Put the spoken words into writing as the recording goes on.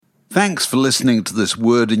Thanks for listening to this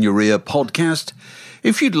Word in Your Ear podcast.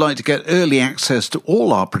 If you'd like to get early access to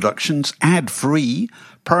all our productions ad-free,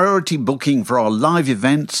 priority booking for our live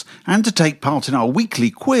events, and to take part in our weekly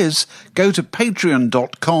quiz, go to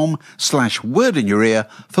patreon.com/wordinyourear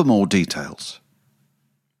for more details.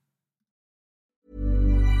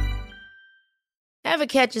 Ever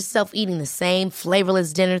catch yourself eating the same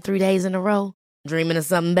flavorless dinner 3 days in a row? Dreaming of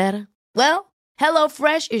something better? Well,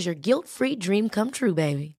 HelloFresh is your guilt-free dream come true,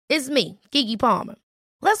 baby. It's me, Keke Palmer.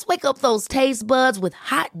 Let's wake up those taste buds with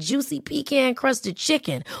hot, juicy pecan-crusted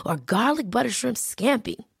chicken or garlic butter shrimp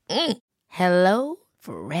scampi. Hello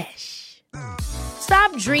Fresh.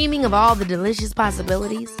 Stop dreaming of all the delicious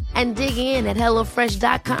possibilities and dig in at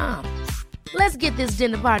HelloFresh.com. Let's get this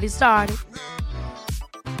dinner party started.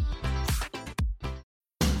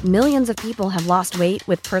 Millions of people have lost weight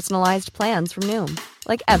with personalized plans from Noom.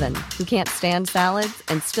 Like Evan, who can't stand salads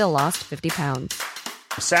and still lost 50 pounds.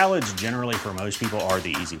 Salads generally for most people are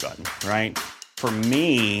the easy button, right? For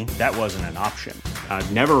me, that wasn't an option. I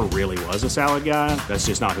never really was a salad guy. That's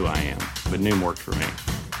just not who I am. But Noom worked for me.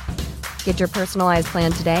 Get your personalized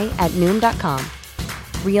plan today at Noom.com.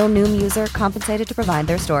 Real Noom user compensated to provide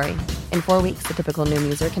their story. In 4 weeks, the typical Noom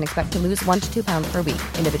user can expect to lose 1 to 2 pounds per week.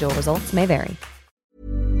 Individual results may vary.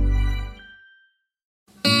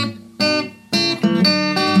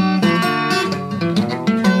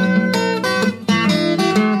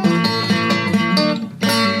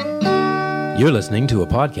 You're listening to a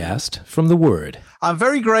podcast from The Word. I'm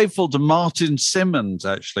very grateful to Martin Simmons,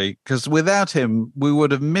 actually, because without him, we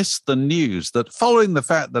would have missed the news that following the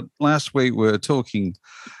fact that last week we were talking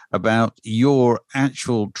about your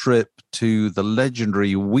actual trip to the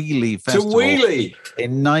legendary Wheelie Festival. To Wheelie!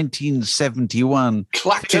 In 1971.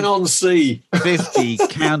 Clacton-on-Sea. 50,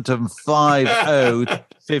 count them 50,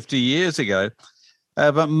 50 years ago.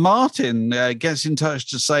 But Martin gets in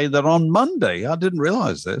touch to say that on Monday, I didn't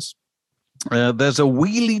realize this, there's a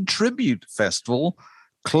Wheelie Tribute Festival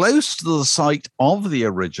close to the site of the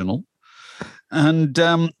original. And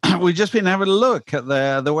we've just been having a look at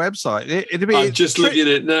the website. I'm just looking at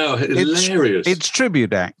it now. Hilarious. It's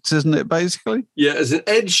tribute acts, isn't it, basically? Yeah, it's an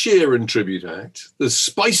Ed Sheeran tribute act. The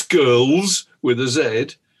Spice Girls with a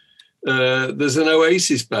Z. There's an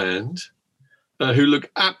Oasis band who look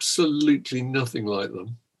absolutely nothing like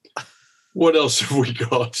them. What else have we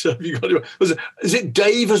got? Have you got? Is it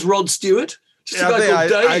Dave as Rod Stewart? Just a guy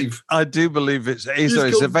called Dave. I do believe it's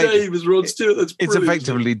Dave as Rod Stewart. That's it's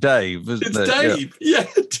effectively Dave, isn't it? It's Dave. Yeah,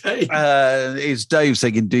 Dave. It's Dave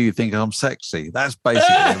saying, "Do you think I'm sexy?" That's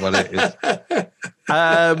basically what it is.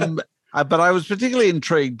 But I was particularly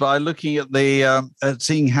intrigued by looking at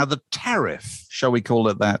seeing how the tariff, shall we call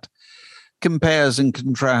it that, compares and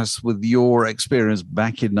contrasts with your experience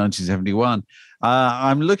back in 1971.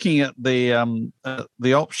 I'm looking at the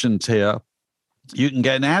options here. You can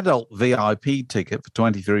get an adult VIP ticket for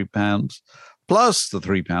 £23 plus the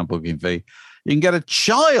 £3 booking fee. You can get a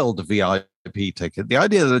child VIP ticket. The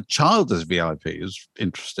idea that a child is VIP is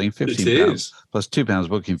interesting. £15 plus £2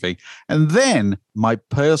 booking fee. And then my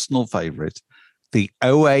personal favourite, the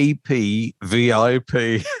OAP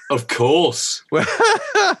VIP. Of course. That's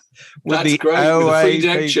great. OAP, with a free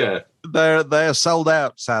deck chair. They're sold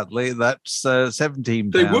out, sadly. That's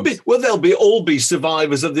 £17. They would be. Well, they'll all be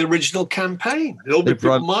survivors of the original campaign. They'll be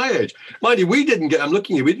people my age. Mind you, we didn't get an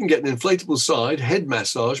inflatable side, head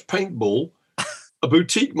massage, paintball, a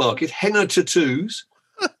boutique market, henna tattoos,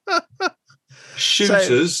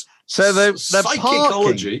 shooters, so they're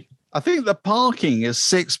psychology. Parking. I think the parking is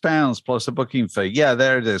 £6 plus a booking fee. Yeah,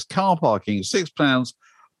 there it is. Car parking, £6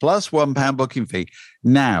 plus £1 booking fee.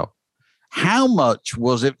 Now, how much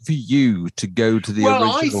was it for you to go to the original?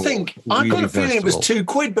 Well, I've got a feeling it was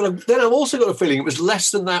 £2, but then I've also got a feeling it was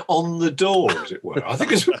less than that on the door, as it were. I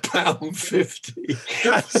think it was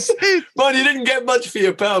 £1.50. Mind you didn't get much for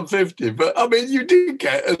your £1.50, but I mean, you did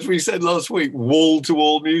get, as we said last week,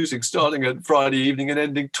 wall-to-wall music starting at Friday evening and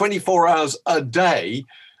ending 24 hours a day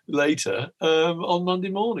later on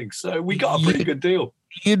Monday morning. So we got a pretty good deal.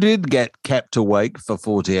 You did get kept awake for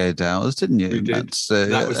 48 hours, didn't you? We did.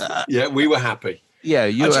 We were happy. Yeah,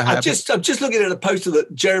 you were happy. I'm just looking at a poster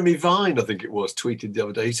that Jeremy Vine, I think it was, tweeted the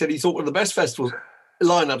other day. He said he thought one of the best festivals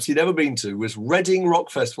lineups he'd ever been to was Reading Rock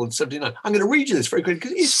Festival in 79. I'm going to read you this very quickly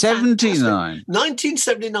because it's 79.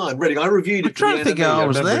 1979, Reading. I reviewed it for the NME. I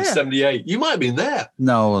was there. In 78. You might have been there.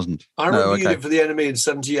 No, I wasn't. I reviewed it for the NME in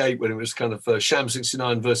 78 when it was kind of Sham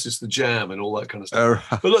 69 versus the Jam and all that kind of stuff.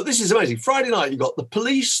 But look, this is amazing. Friday night, you got The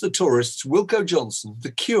Police, The Tourists, Wilko Johnson, The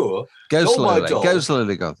Cure, Go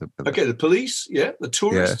slowly, Gotham. Okay, The Police, The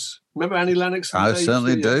Tourists. Yeah. Remember Annie Lennox? I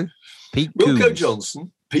certainly do. Wilko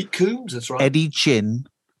Johnson, Pete Coombs, that's right. Eddie Chin.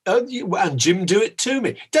 And Jim Do It To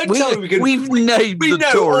Me. Don't tell me we've named we the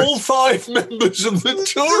know tourists. all 5 members of the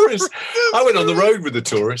tourists. I went on the road with the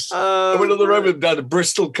tourists. I went on the road with them down to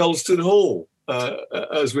Bristol Colston Hall,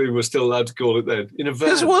 as we were still allowed to call it then, in a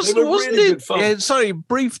van. Wasn't really it? good fun. Yeah, sorry,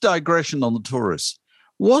 brief digression on the tourists.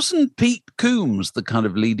 Wasn't Pete Coombs the kind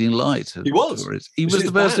of leading light? He was. He was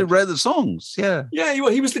the person who wrote the songs. Yeah. Yeah,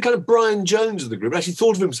 he was the kind of Brian Jones of the group. He actually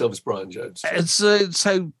thought of himself as Brian Jones.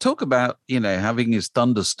 So talk about, having his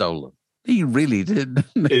thunder stolen. He really did.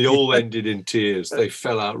 It all ended in tears. They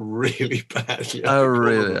fell out really badly. Oh,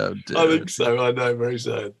 really? Oh, dear. I think so. I know, very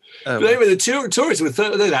sad. But anyway, the tourists,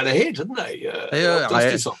 they had a hit, didn't they?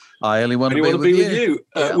 I only want to be with you.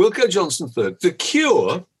 Yeah. Wilko Johnson third. The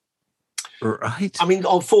Cure. Right. I mean,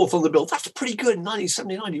 on 4th on the bill. That's pretty good in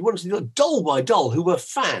 1979. You wanted to do Doll by Doll, who were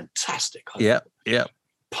fantastic. Yeah.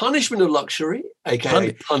 Punishment of Luxury,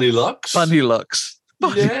 a.k.a. Punny Lux. Punny Lux.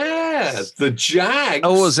 Yeah, the Jags.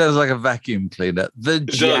 Oh, it sounds like a vacuum cleaner. The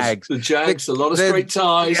Jags. The Jags, a lot of straight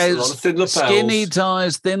ties, a lot of thin lapels. Skinny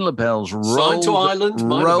ties, thin lapels,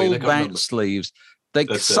 rolled back sleeves. They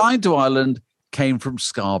Signed to Ireland came from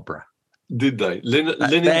Scarborough. Did they? Linen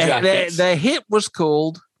jackets. Their hit was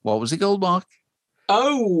called, what was it called, Mark?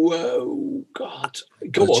 Oh, God.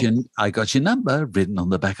 I got your number written on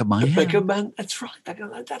the back of my hand. That's right.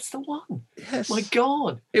 That's the one. Yes. My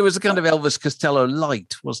God. It was a kind of Elvis Costello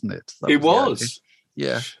light, wasn't it? It was.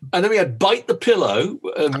 Yeah. And then we had Bite the Pillow,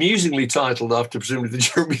 amusingly titled after presumably the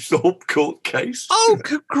Jeremy Thorpe court case. Oh,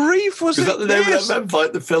 good grief, was that the name of that band,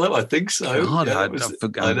 Bite the Pillow? I think so. God, I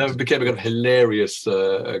know it became a kind of hilarious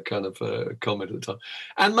comment at the time.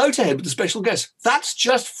 And Motorhead with a special guest. That's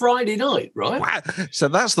just Friday night, right? Wow. So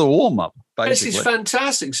that's the warm-up, basically. This is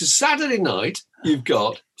fantastic. So Saturday night, you've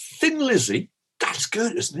got Thin Lizzy. That's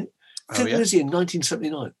good, isn't it? Thin Lizzy in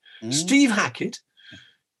 1979. Steve Hackett,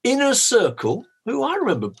 Inner Circle, who I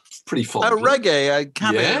remember pretty fondly. Reggae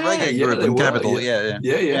group in Capital. Yeah.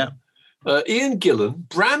 Ian Gillan,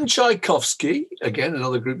 Bram Tchaikovsky, again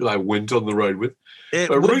another group that I went on the road with. Is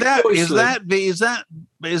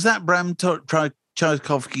that Bram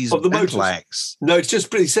Tchaikovsky's of the Battle Axe? No, it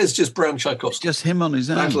says just Bram Tchaikovsky. Just him on his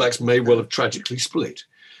own. Battle Axe may well have tragically split.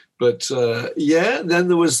 But then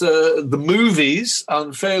there was the Movies,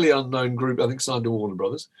 fairly unknown group, I think signed to Warner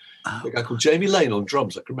Brothers. A guy called Jamie Lane on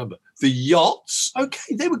drums, I can remember. The Yachts,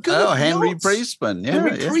 okay, they were good. Oh, Henry Priestman,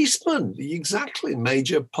 Priestman, exactly,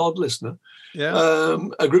 major pod listener. Yeah.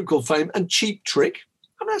 A group called Fame and Cheap Trick.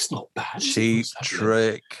 I mean, that's not bad. Cheap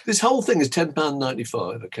Trick. This whole thing is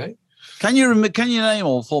 £10.95, okay? Can you name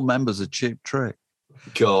all 4 members of Cheap Trick?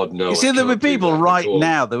 God, no. You see, there were people right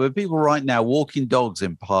now walking dogs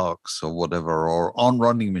in parks or whatever, or on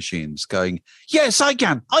running machines going, yes, I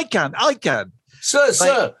can.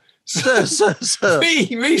 Sir.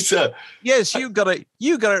 Me, sir. Yes, you got it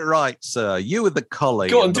right, sir. You were the collie.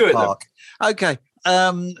 Go on, do it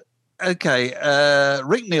then. Okay.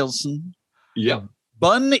 Rick Nielsen. Yeah.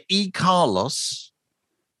 Bun E. Carlos.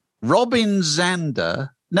 Robin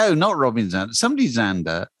Zander. No, not Robin Zander. Somebody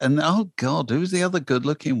Zander. And, oh, God, who's the other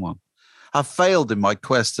good-looking one? I failed in my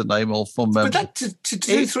quest to name all 4 members. But to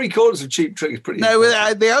do 3/4 of Cheap Trick is pretty... No,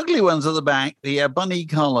 the ugly ones at the back, the Bunny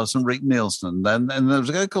Carlos and Rick Nielsen. And there was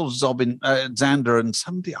a guy called Zander and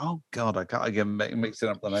somebody... Oh, God, I get mixing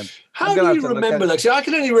up the name. How do you remember, Lexi? I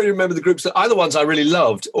can only really remember the groups that either ones I really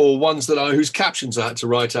loved or ones that whose captions I had to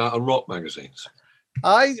write out on rock magazines.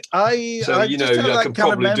 I could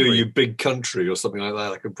probably do You Big Country or something like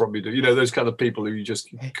that. I could probably do, those kind of people who you just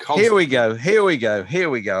constantly... Here we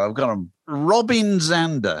go. I've got them. Robin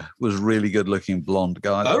Zander was really good-looking blonde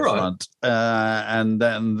guy at the front. And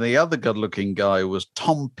then the other good-looking guy was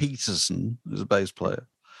Tom Peterson, who's a bass player.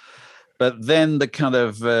 But then the kind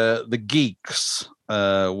of the geeks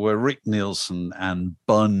were Rick Nielsen and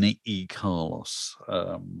Bun E. Carlos.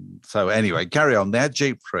 So anyway, carry on. They had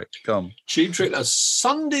Cheap Trick. Come. Cheap Trick, that's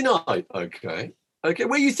Sunday night. Okay.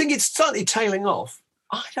 Well, you think it's slightly tailing off?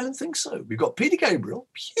 I don't think so. We've got Peter Gabriel,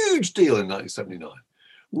 huge deal in 1979,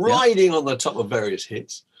 riding on the top of various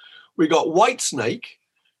hits. We got Whitesnake,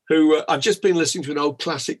 who I've just been listening to an old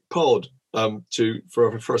classic pod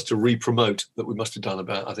for us to re-promote that we must have done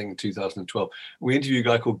about, I think, in 2012. We interviewed a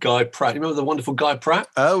guy called Guy Pratt. You remember the wonderful Guy Pratt?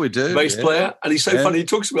 Oh, we do. The bass player. And he's so funny. He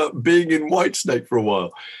talks about being in Whitesnake for a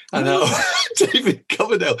while. And David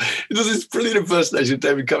Coverdale, he does this brilliant impersonation of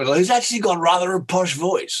David Coverdale. He's actually got rather a posh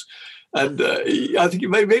voice. And I think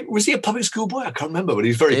maybe was he a public school boy? I can't remember, but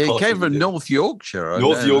he's very posh. He came from North Yorkshire.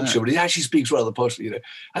 North Yorkshire, but he actually speaks rather poshly,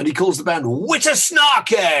 And he calls the band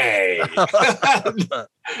Whittersnarky.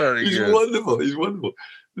 Very He's good. wonderful. He's wonderful.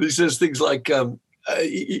 And he says things like,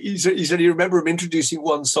 he said he remember him introducing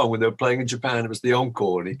one song when they were playing in Japan. It was the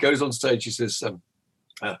encore, and he goes on stage. He says,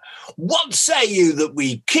 "What say you that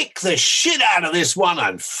we kick the shit out of this one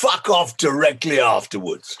and fuck off directly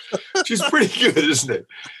afterwards?" Which is pretty good, isn't it?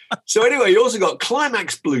 So anyway, you also got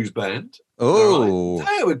Climax Blues Band. Oh,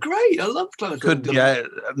 right. They were great. I love Climax.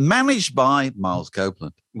 Managed by Miles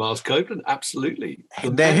Copeland. Miles Copeland, absolutely.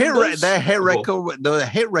 Their hit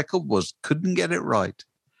record was "Couldn't Get It Right."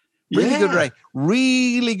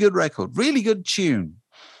 Really good record, really good tune.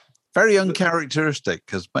 Very uncharacteristic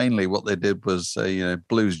because mainly what they did was,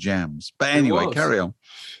 blues jams. But anyway, carry on.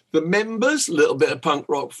 The Members, a little bit of punk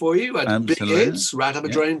rock for you. Had big hits, Rat Up a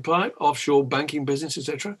Drain Pipe, Offshore Banking Business,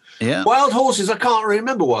 etc. Yeah. Wild Horses, I can't really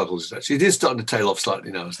remember Wild Horses, actually. It is starting to tail off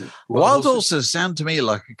slightly now, isn't it? Wild Horses sound to me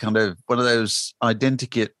like a kind of one of those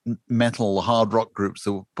identikit metal hard rock groups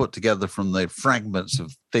that were put together from the fragments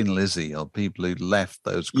of Thin Lizzy or people who left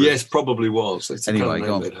those groups. Yes, probably was. That's anyway,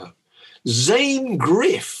 go on. Zane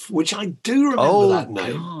Griff, which I do remember that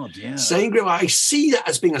name. God, yeah. Zane Griff, I see that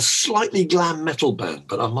as being a slightly glam metal band,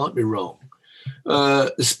 but I might be wrong.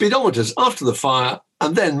 The Speedometers, After the Fire,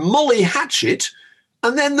 and then Molly Hatchet,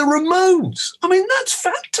 and then the Ramones. I mean, that's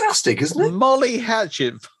fantastic, isn't it? Molly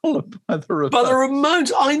Hatchet, followed by the Ramones. By the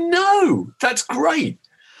Ramones, I know. That's great.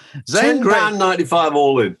 £10.95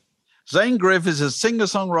 all in. Zane Griff is a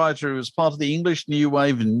singer-songwriter who was part of the English New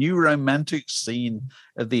Wave and New Romantic scene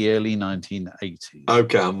of the early 1980s.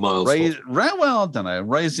 Okay, I'm miles I don't know.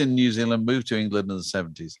 Raised in New Zealand, moved to England in the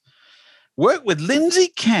 70s. Worked with Lindsay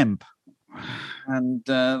Kemp. And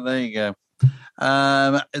there you go.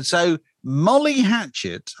 So Molly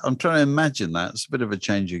Hatchet, I'm trying to imagine that. It's a bit of a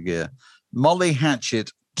change of gear. Molly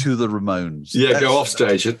Hatchet to the Ramones. Yeah, go off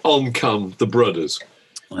stage and on come the brothers.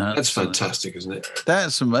 That's fantastic, isn't it?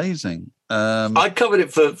 That's amazing. I covered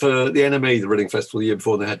it for the NME, the Reading Festival, the year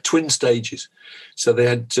before, and they had twin stages. So they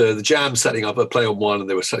had the Jam setting up a Play on one, and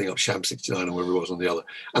they were setting up Sham 69 or whatever it was on the other.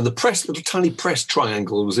 And the little tiny press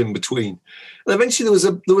triangle was in between. And eventually there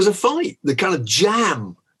was a fight. The kind of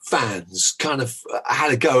Jam fans kind of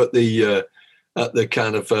had a go at the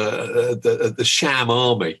Sham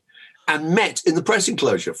army. And met in the press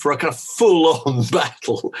enclosure for a kind of full-on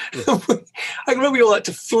battle. I remember we all had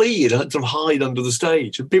to flee and had to hide under the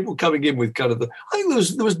stage, and people coming in with kind of I think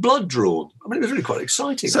there was blood drawn. I mean, it was really quite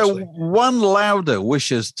exciting. So actually. One Louder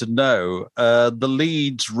wishes to know the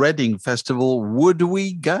Leeds Reading Festival. Would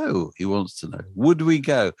we go? He wants to know. Would we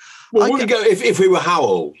go? Well, would we go if we were how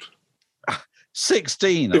old?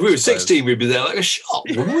 16. If we were 16, we'd be there like a shot,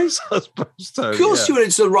 wouldn't we? I suppose so. Of course, you went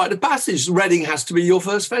to the rite of passage. Reading has to be your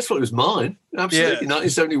first festival. It was mine. Absolutely. Yeah.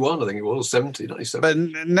 1971, I think it was. 1970. But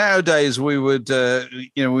nowadays, we would,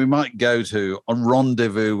 we might go to a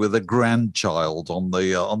rendezvous with a grandchild on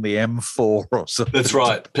the M4 or something. That's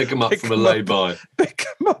right. Pick them up from a lay-by. Pick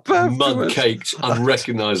them up afterwards. Mud-caked,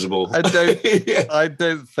 unrecognisable. I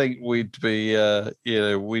don't think we'd be,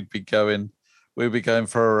 we'd be going. We'd be going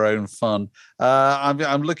for our own fun.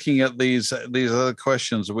 I'm looking at these other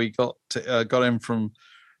questions we got in from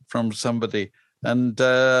somebody, and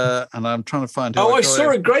I'm trying to find. I saw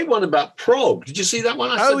a great one about prog. Did you see that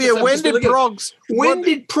one? When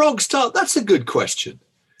did prog start? That's a good question.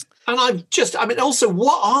 And also,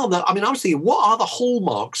 what are the? I was thinking, what are the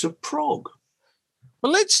hallmarks of prog?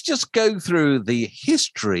 Well, let's just go through the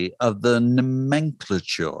history of the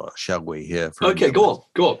nomenclature, shall we? Here, okay, go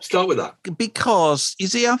on. Start with that. Because you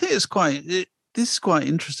see, I think this is quite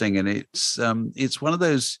interesting, and it's one of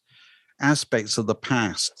those aspects of the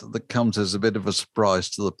past that comes as a bit of a surprise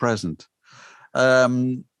to the present.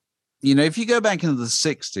 If you go back into the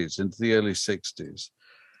 60s, into the early 60s,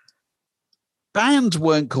 bands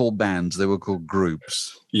weren't called bands; they were called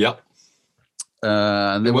groups. Yep.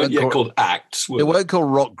 And they weren't yet called acts. They weren't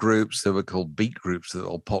called rock groups. They were called beat groups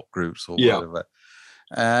or pop groups or whatever.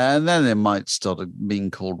 And then they might start being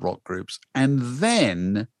called rock groups. And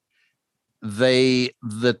then the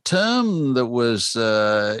term that was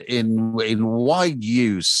in wide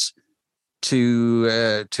use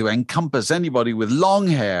to encompass anybody with long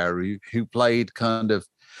hair who played kind of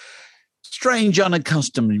strange,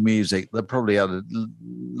 unaccustomed music that probably had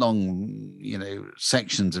long,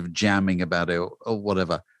 sections of jamming about it or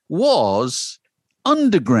whatever, was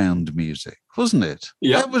underground music, wasn't it?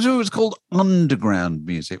 Yeah. That was what it was called, underground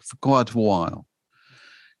music, for quite a while.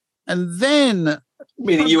 And then...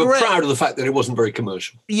 Meaning you were proud of the fact that it wasn't very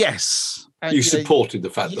commercial. Yes. You supported the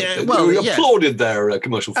fact that you applauded their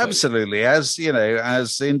commercial failure. Absolutely.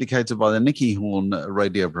 As indicated by the Nicky Horn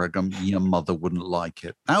radio program, Your Mother Wouldn't Like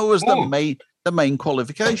It. That was the main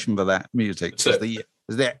qualification for that music.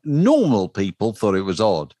 The normal people thought it was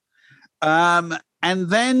odd. And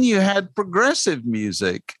then you had progressive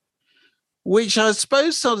music, which I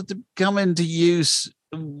suppose started to come into use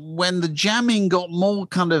when the jamming got more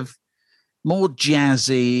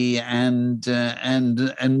jazzy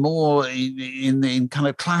and more in kind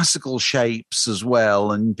of classical shapes as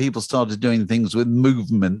well, and people started doing things with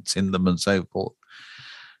movements in them and so forth.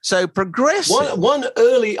 So progressive. One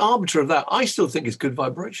early arbiter of that, I still think, is Good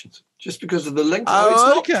Vibrations, just because of the length. Oh,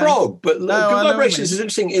 it's not prog, but Good Vibrations is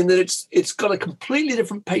interesting in that it's got a completely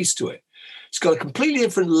different pace to it. It's got a completely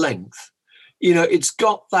different length. It's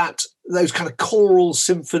got those kind of choral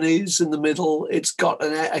symphonies in the middle. It's got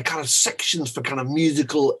a kind of sections for kind of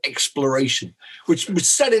musical exploration, which would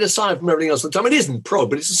set it aside from everything else at the time. It isn't prog,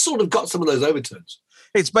 but it's sort of got some of those overtones.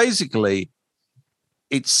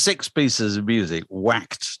 It's 6 pieces of music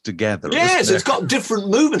whacked together. Yes, it's got different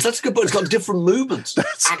movements. That's a good point. It's got different movements.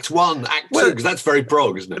 Act 1, Act 2, because that's very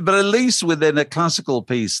prog, isn't it? But at least within a classical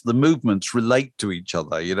piece, the movements relate to each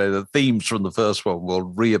other. The themes from the first one will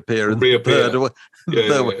reappear in the third one.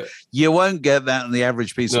 Yeah. You won't get that in the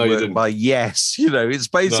average piece of work by Yes. It's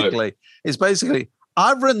basically,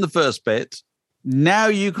 I've written the first bit, now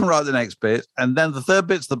you can write the next bit, and then the third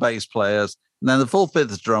bit's the bass players, and then the fourth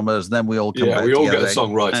bit's the drummers, and then we all come back we all together. get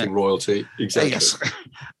songwriting royalty. Exactly. Yes.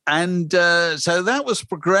 And so that was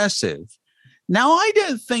progressive. Now, I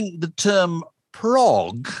don't think the term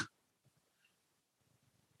prog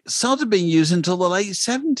started being used until the late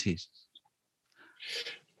 70s.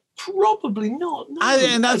 Probably not. No,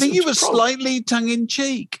 I think it was slightly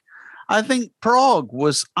tongue-in-cheek. I think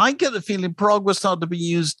I get the feeling prog was started to be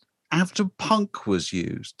used after punk was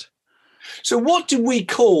used. So what did we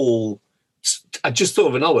call, I just thought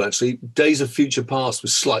of another one actually, Days of Future Past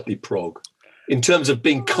was slightly prog in terms of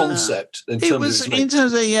being concept. In terms of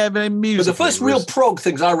music. But the first real prog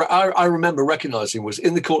things I remember recognising was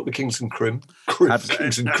In the Court of the Kings and Crim.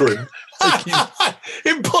 Kings and Crim.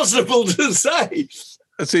 Impossible to say.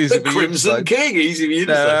 That's easy the Crimson King, easy for you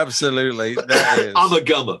to say. No, absolutely. That is. I'm a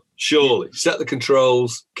gummer, surely. Set the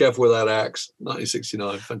Controls, Careful with That Axe,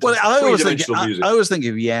 1969. Fantastic. Well, I always think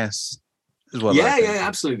of Yes as well. Yeah,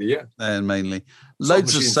 absolutely, yeah. And mainly.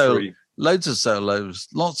 Loads of solos,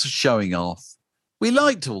 lots of showing off. We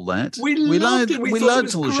liked all that. We liked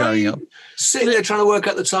all the showing off. Sitting there trying to work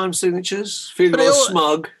out the time signatures, feeling a little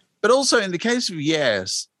smug. But also in the case of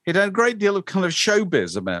Yes, it had a great deal of kind of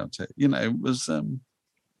showbiz about it.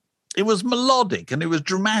 It was melodic and it was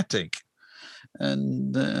dramatic,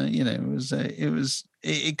 and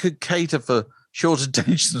it could cater for short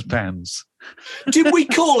attention spans. Did we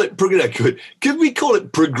call it progressive? Could we call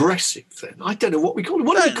it progressive then? I don't know what we called it.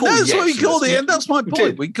 What did we call it? That's what we called it, and that's my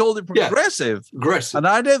point. We called it progressive. Yeah, progressive. And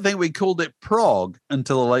I don't think we called it prog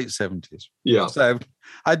until the late 70s. Yeah. So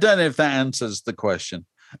I don't know if that answers the question.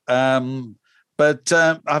 But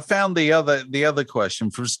I found the other question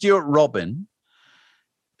from Stuart Robin,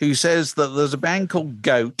 who says that there's a band called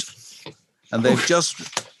Goat, and they've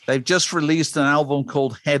just released an album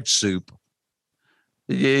called Head Soup.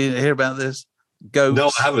 Did you hear about this? Goat. No,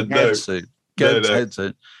 I haven't. Head Soup. Goat's no. Head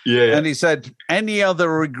Soup. Yeah. And he said, any other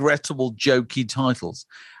regrettable, jokey titles?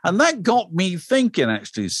 And that got me thinking,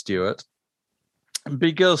 actually, Stuart,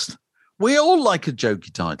 because we all like a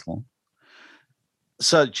jokey title,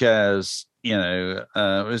 such as,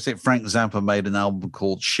 is it Frank Zappa made an album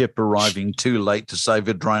called Ship Arriving Too Late to Save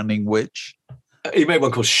a Drowning Witch? He made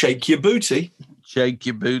one called Shake Your Booty. Shake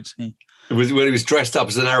Your Booty. It was when he was dressed up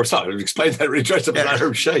as an Arab. Sorry, I've explained that. He dressed up as an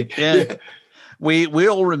Arab sheikh. Yeah. We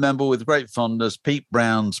all remember with great fondness Pete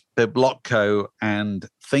Brown's Biblocco and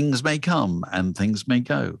Things May Come and Things May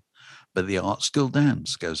Go, but the art still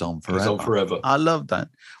dance goes on forever. I love that.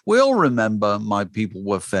 We all remember My People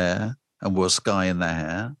Were Fair and Wore Sky in Their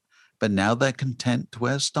Hair, but now they're content to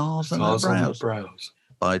wear stars on their brows.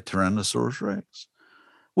 By Tyrannosaurus Rex.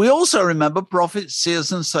 We also remember Prophets,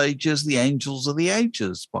 Seers and Sages, the Angels of the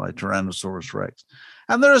Ages by Tyrannosaurus Rex.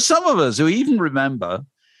 And there are some of us who even remember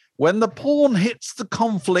when the pawn hits the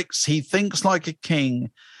conflicts, he thinks like a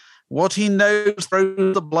king. What he knows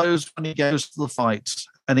throws the blows when he goes to the fight,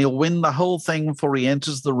 and he'll win the whole thing before he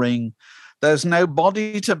enters the ring. There's no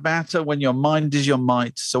body to batter when your mind is your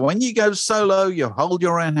might. So when you go solo, you hold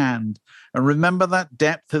your own hand and remember that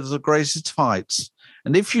depth is the greatest fights.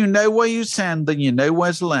 And if you know where you stand, then you know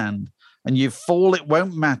where to land. And you fall, it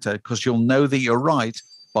won't matter because you'll know that you're right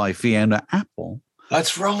by Fiona Apple.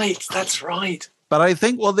 That's right. But I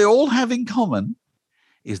think what they all have in common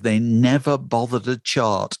is they never bother to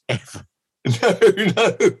chart ever.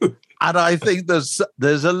 No. And I think there's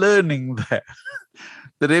a learning there.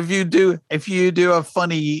 That if you do a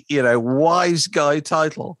funny, wise guy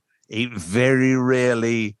title, it very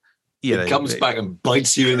rarely it comes back and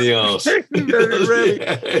bites you in the arse.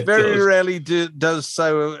 very rarely does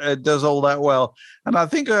all that well. And I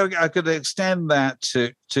think I could extend that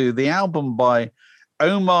to the album by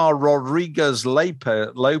Omar Rodriguez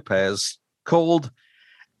Lopez called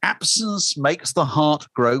 "Absence Makes the Heart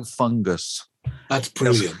Grow Fungus." That's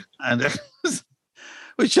brilliant. And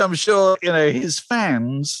which I'm sure, his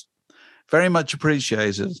fans very much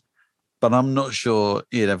appreciated, but I'm not sure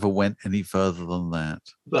it ever went any further than that.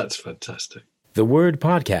 That's fantastic. The Word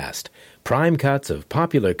Podcast, prime cuts of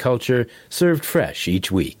popular culture served fresh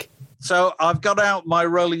each week. So I've got out my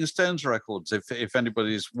Rolling Stones records, if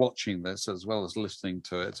anybody's watching this as well as listening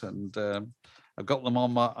to it, and I've got them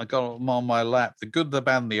on my lap. The Good, the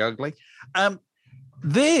Bad, and the Ugly.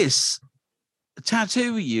 This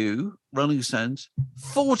Tattoo You, Rolling Stones,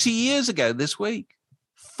 40 years ago this week.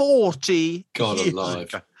 40 God years alive.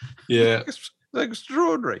 ago. Yeah. It's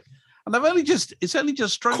extraordinary. And it's only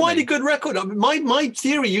just struck quite me. a good record. I mean, my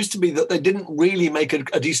theory used to be that they didn't really make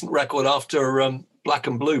a decent record after Black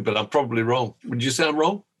and Blue, but I'm probably wrong. Would you say I'm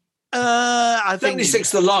wrong? I think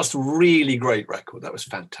 76, the last really great record. That was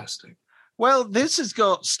fantastic. Well, this has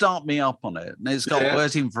got Start Me Up on it, and it's got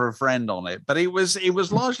Waiting for a Friend on it, but it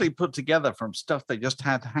was largely put together from stuff they just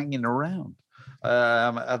had hanging around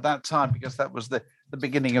at that time, because that was the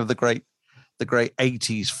beginning of the great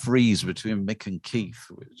 80s freeze between Mick and Keith,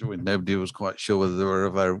 when nobody was quite sure whether they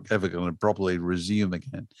were ever going to properly resume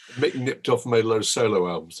again. Mick nipped off and made a load of solo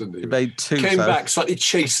albums, didn't he? He made two. Came back slightly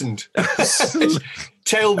chastened.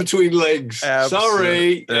 Tail between legs.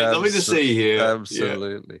 Sorry. Nothing to see here.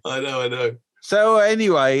 Absolutely. Yeah. I know. So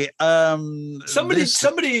anyway, somebody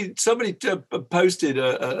posted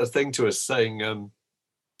a thing to us saying,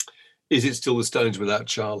 is it still the Stones without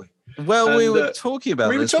Charlie? Well, we were talking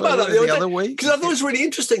about this that the other week. Because I thought it was really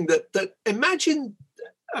interesting that imagine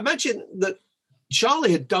that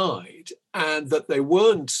Charlie had died and that they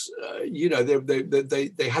weren't,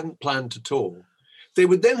 they hadn't planned to tour. They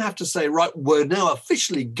would then have to say, right, we're now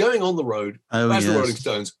officially going on the road as the Rolling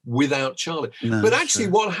Stones without Charlie. No, but actually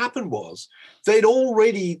what happened was they'd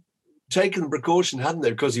already taken the precaution, hadn't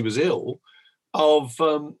they, because he was ill, of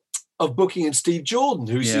booking in Steve Jordan,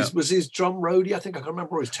 was his drum roadie. I think I can't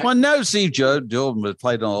remember his. Well, no, Steve Jordan was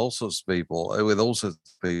played on all sorts of people with all sorts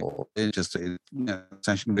of people. It's just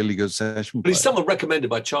really good session. But he's someone recommended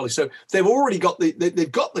by Charlie, so they've already got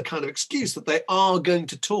they've got the kind of excuse that they are going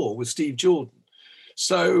to tour with Steve Jordan.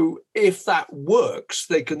 So if that works,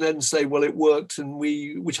 they can then say, well, it worked, and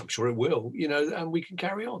which I'm sure it will, and we can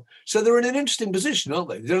carry on. So they're in an interesting position, aren't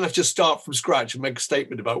they? They don't have to start from scratch and make a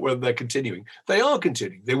statement about whether they're continuing. They are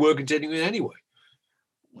continuing. They were continuing anyway.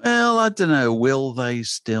 Well, I don't know. Will they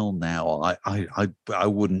still now? I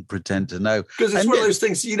wouldn't pretend to know. Because it's one of those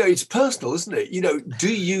things, it's personal, isn't it?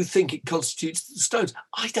 Do you think it constitutes the Stones?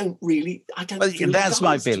 I don't really. That's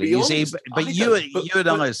my feeling. You see, but you and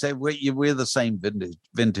I say we're the same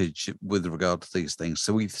vintage with regard to these things.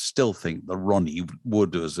 So we still think that Ronnie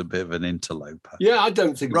Wood was a bit of an interloper. Yeah, I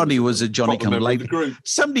don't think Ronnie was a Johnny come lately.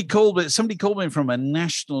 Somebody called me from a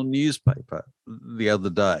national newspaper the other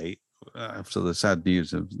day, after the sad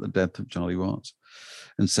news of the death of Charlie Watts,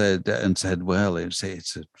 and said, well, it's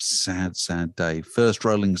a sad day. First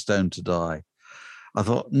Rolling Stone to die. I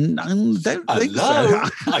thought, no, don't think so.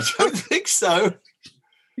 I don't think so.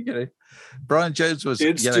 Brian Jones was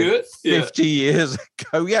 50 years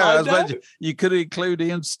ago. Yeah, I suppose you could include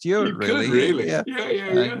Ian Stewart, really.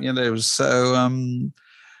 Yeah. So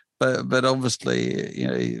but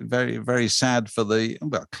obviously, very, very sad for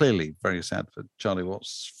clearly very sad for Charlie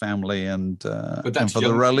Watts' family and for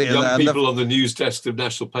the Rolling people on the news desk of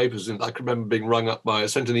national papers. And I can remember being rung up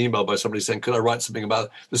sent an email by somebody saying, could I write something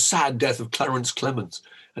about the sad death of Clarence Clemens?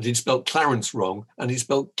 And he'd spelled Clarence wrong, and he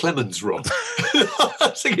spelled Clemens wrong. I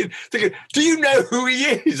was thinking, do you know who he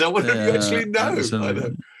is? I wonder if you actually know. I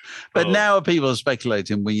know. But now people are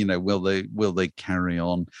speculating, will they carry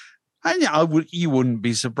on? And you wouldn't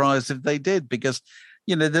be surprised if they did, because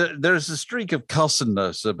there's a streak of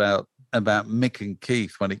cussedness about Mick and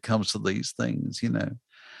Keith when it comes to these things,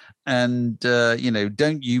 and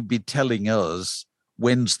don't you be telling us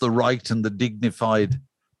when's the right and the dignified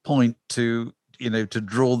point to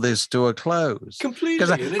draw this to a close. Completely.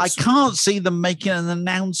 Because I can't see them making an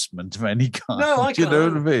announcement of any kind. No, I can't. You know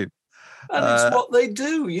what I mean? And it's what they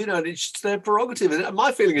do, it's their prerogative. And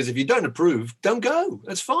my feeling is if you don't approve, don't go.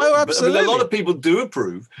 That's fine. Oh, absolutely. But, a lot of people do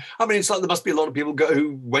approve. I mean, it's like there must be a lot of people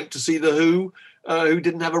who went to see The Who who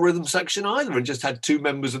didn't have a rhythm section either and just had two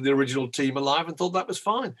members of the original team alive and thought that was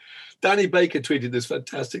fine. Danny Baker tweeted this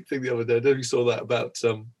fantastic thing the other day. I don't know if you saw that about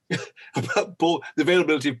the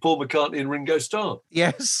availability of Paul McCartney and Ringo Starr.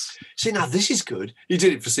 Yes. See, now this is good. He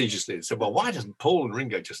did it facetiously and said, well, why doesn't Paul and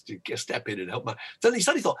Ringo just step in and help? Then he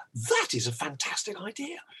suddenly thought, that is a fantastic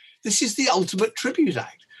idea. This is the ultimate tribute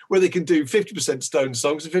act, where they can do 50% Stones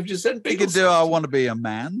songs and 50% Beatles. They can do I Want to Be a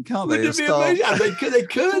Man, can't they? Wouldn't it be amazing? And they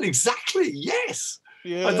could, exactly, yes.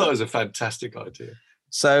 Yeah. I thought it was a fantastic idea.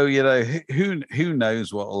 So, who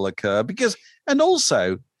knows what will occur? Because, and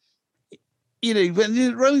also, when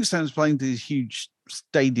the Rolling Stones playing these huge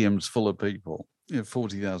stadiums full of people,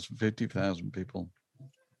 40,000, 50,000 people,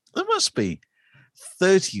 there must be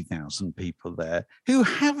 30,000 people there who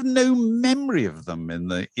have no memory of them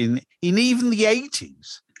in even the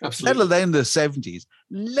 80s, Absolutely. let alone the 70s,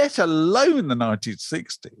 let alone the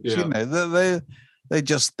 1960s. Yeah. They're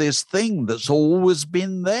just this thing that's always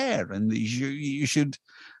been there, and you should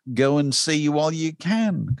go and see while you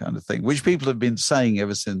can, kind of thing, which people have been saying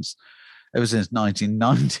ever since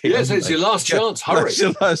 1990. Yes, it's your last chance. Hurry. It's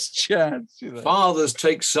your last chance. Fathers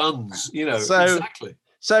take sons, exactly.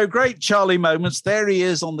 So great Charlie moments. There he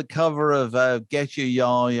is on the cover of Get Your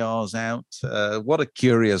Yah-Yahs Out. What a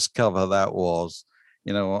curious cover that was.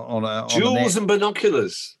 Jewels and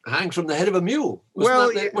binoculars hang from the head of a mule.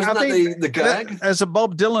 Wasn't that the gag? That's a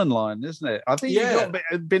Bob Dylan line, isn't it? I think you got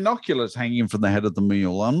binoculars hanging from the head of the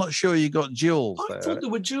mule. I'm not sure you got jewels. I thought there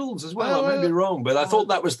were jewels as well. I may be wrong, but I thought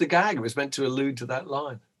that was the gag. It was meant to allude to that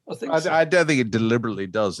line. I don't think it deliberately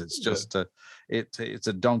does. It's just it's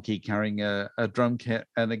a donkey carrying a drum kit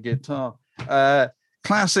and a guitar.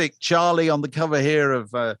 Classic Charlie on the cover here of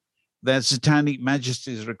their Satanic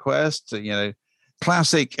Majesty's Request.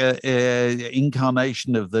 Classic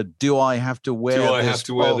incarnation of the "Do I have to wear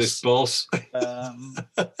this boss?"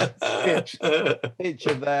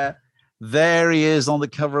 Picture there. There he is on the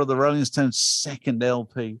cover of the Rolling Stones' second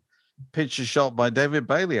LP. Picture shot by David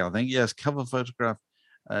Bailey, I think. Yes, cover photograph,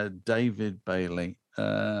 David Bailey,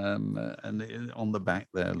 and on the back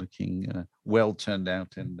there, looking well turned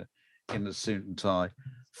out in the suit and tie.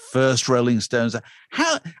 First Rolling Stones.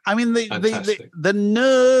 The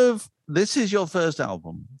nerve. This is your first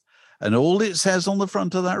album, and all it says on the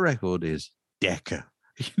front of that record is Decca.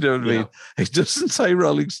 You know what I mean? It doesn't say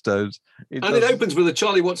Rolling Stones. It opens with a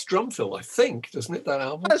Charlie Watts drum fill, I think, doesn't it, that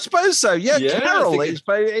album? I suppose so. Yeah, Carol. It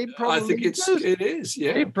is.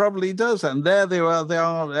 Yeah, it probably does. And there they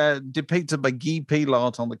are depicted by Guy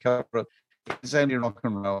Pilat on the cover. It's only rock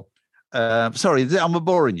and roll. Sorry, I'm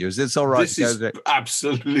boring you. Is this all right? This is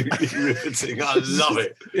absolutely riveting. I love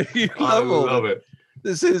it. I love it.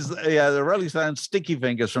 This is the Rolling Stones' Sticky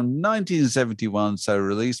Fingers from 1971, so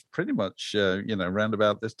released pretty much, around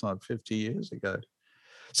about this time, 50 years ago.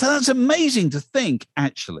 So that's amazing to think,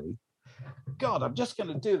 actually. God, I'm just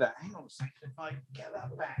going to do that. Hang on a second if I get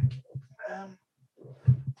that back.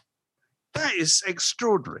 That is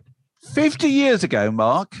extraordinary. 50 years ago,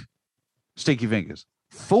 Mark, Sticky Fingers.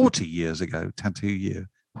 40 years ago, Tattoo Year.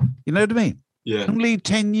 You know what I mean? Yeah. Only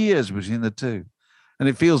 10 years between the two. And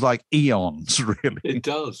it feels like eons, really. It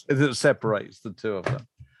does. It separates the two of them.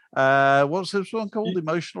 What's this one called?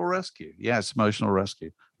 Emotional Rescue. Yes, Emotional Rescue.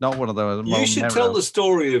 Not one of those. You should tell the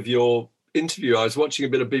story of your interview. I was watching a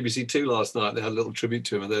bit of BBC Two last night. They had a little tribute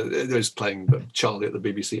to him. And they was playing Charlie at the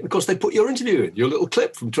BBC. Of course, they put your interview in, your little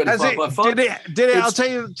clip from 25 by 5. Did it? I'll tell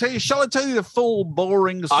you. Shall I tell you the full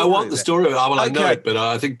boring story? I want the story. I know it, but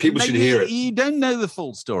I think people should hear it. You don't know the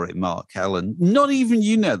full story, Mark Allen. Not even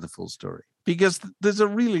you know the full story. Because there's a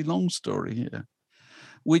really long story here,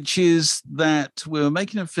 which is that we were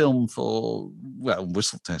making a film for,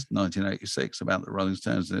 Whistle Test 1986 about the Rolling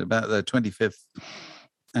Stones, about their 25th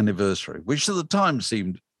anniversary, which at the time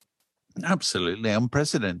seemed absolutely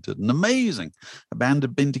unprecedented and amazing. A band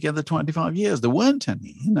had been together 25 years. There weren't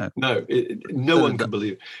any, No, no one can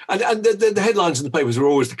believe it. And the headlines in the papers were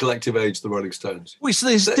always the collective age of the Rolling Stones. Which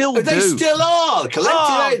they still do. They still are.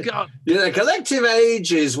 Collective age. God. Yeah, the collective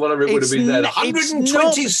age is whatever it would have been then.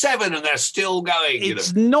 127 and they're still going.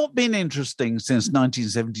 It's not been interesting since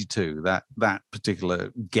 1972, that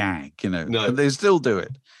particular gag, No. But they still do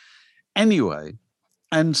it. Anyway,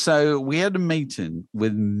 and so we had a meeting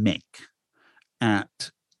with Mick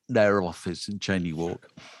at their office in Cheyne Walk.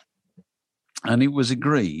 And it was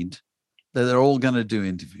agreed that they're all going to do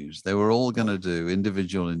interviews. They were all going to do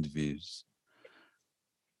individual interviews.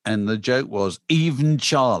 And the joke was, even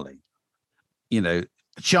Charlie,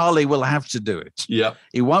 Charlie will have to do it. Yeah.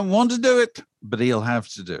 He won't want to do it, but he'll have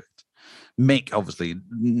to do it. Mick, obviously,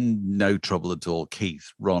 no trouble at all.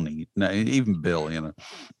 Keith, Ronnie, no, even Bill,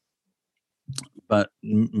 But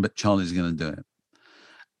Charlie's going to do it.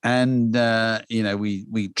 And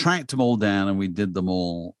we tracked them all down and we did them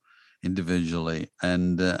all individually.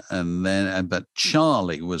 But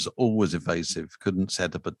Charlie was always evasive, couldn't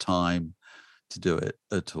set up a time to do it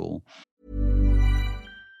at all.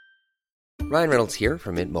 Ryan Reynolds here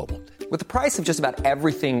from Mint Mobile. With the price of just about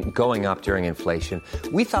everything going up during inflation,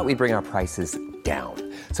 we thought we'd bring our prices down.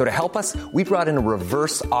 So to help us, we brought in a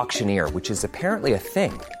reverse auctioneer, which is apparently a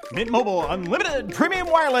thing. Mint Mobile Unlimited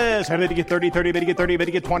Premium Wireless. How to get 30, 30, bit to get 30, bit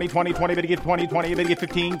to get 20, 20, 20, bit to get 20, 20, bit to get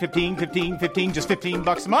 15, 15, 15, 15, just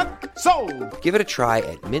 $15 a month? Sold! Give it a try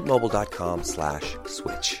at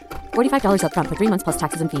mintmobile.com/switch. $45 up front for 3 months plus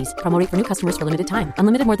taxes and fees. Promo rate for new customers for limited time.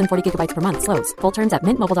 Unlimited more than 40 gigabytes per month. Slows full terms at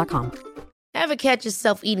mintmobile.com. Ever catch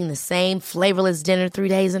yourself eating the same flavorless dinner 3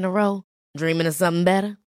 days in a row? Dreaming of something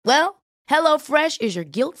better? Well, HelloFresh is your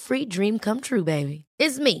guilt-free dream come true, baby.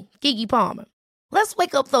 It's me, Keke Palmer. Let's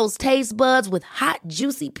wake up those taste buds with hot,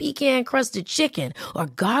 juicy pecan-crusted chicken or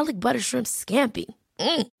garlic butter shrimp scampi.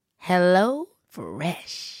 Hello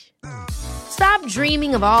Fresh. Stop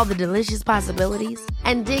dreaming of all the delicious possibilities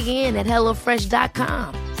and dig in at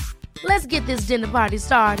HelloFresh.com. Let's get this dinner party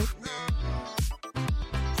started.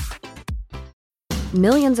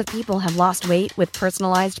 Millions of people have lost weight with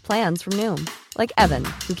personalized plans from Noom. Like Evan,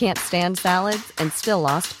 who can't stand salads and still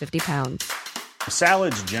lost 50 pounds.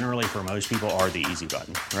 Salads generally for most people are the easy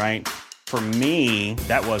button, right? For me,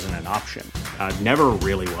 that wasn't an option. I never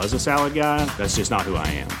really was a salad guy. That's just not who I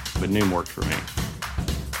am. But Noom worked for me.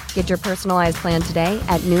 Get your personalized plan today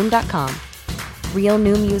at Noom.com. Real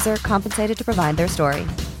Noom user compensated to provide their story.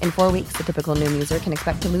 In 4 weeks, the typical Noom user can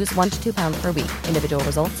expect to lose 1 to 2 pounds per week. Individual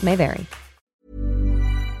results may vary.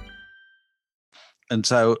 And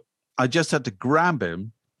so I just had to grab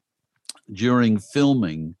him during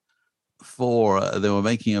filming they were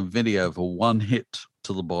making a video for One Hit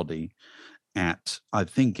to the Body at, I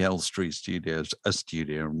think, Elstree Studios, a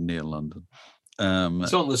studio near London.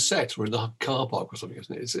 It's on the set. We're in the car park or something,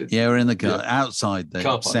 isn't it? We're in the car, outside the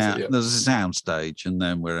car park. There's a sound stage, and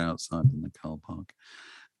then we're outside in the car park.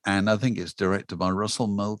 And I think it's directed by Russell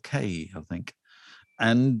Mulcahy, I think.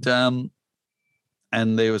 And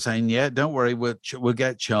they were saying, yeah, don't worry, we'll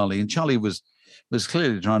get Charlie. And Charlie was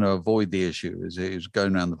clearly trying to avoid the issue. He was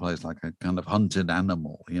going around the place like a kind of hunted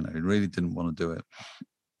animal. He really didn't want to do it.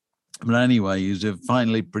 But anyway, he was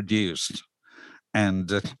finally produced.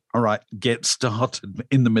 And, all right, get started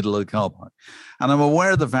in the middle of the car park. And I'm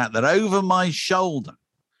aware of the fact that over my shoulder,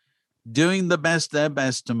 doing their best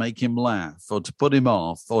to make him laugh or to put him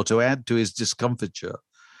off or to add to his discomfiture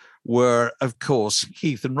were, of course,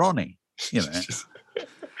 Keith and Ronnie,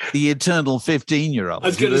 the eternal 15-year-old. I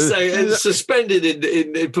was going to say, it's suspended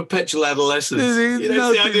in perpetual adolescence.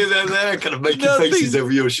 The idea that they're kind of making faces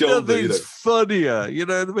over your shoulder. Nothing's funnier, you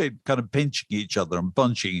know what I mean? Kind of pinching each other and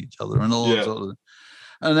punching each other and all that sort of.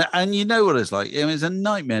 And you know what it's like. I mean, it's a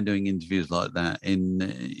nightmare doing interviews like that in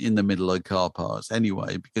the middle of car parks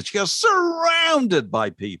anyway, because you're surrounded by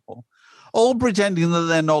people, all pretending that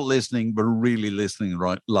they're not listening, but really listening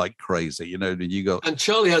like crazy. And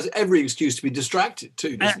Charlie has every excuse to be distracted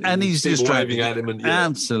too, doesn't he? And he's distracted at him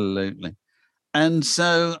absolutely. And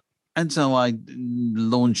so I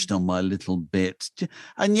launched on my little bit,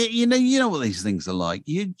 and you know what these things are like.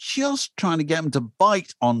 You're just trying to get them to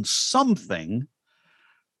bite on something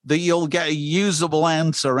that you'll get a usable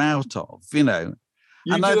answer out of, You do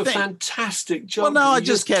a fantastic job. Well, no, I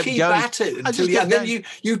just kept keep going. At it and then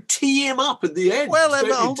you tee him up at the end. Well,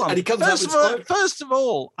 hold on. And he comes first of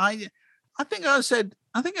all, I think I said,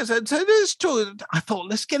 so let's talk. I thought,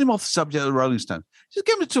 let's get him off the subject of the Rolling Stones. Just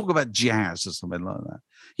get him to talk about jazz or something like that.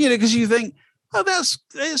 Because you think, oh, there's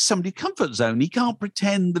somebody's comfort zone. He can't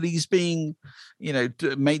pretend that he's being,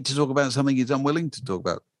 made to talk about something he's unwilling to talk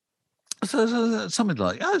about. So something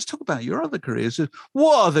like, let's talk about your other career. So,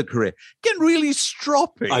 what other career? Getting really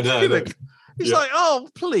stroppy. I know. It's like, oh,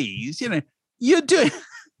 please, you're doing,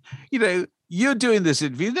 you're doing this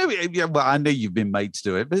interview. Well, I know you've been made to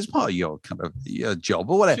do it, but it's part of your kind of your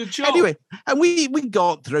job or whatever. Anyway, and we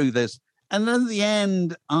got through this. And then at the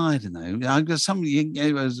end, I don't know, I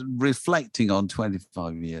was reflecting on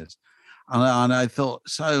 25 years. And I thought,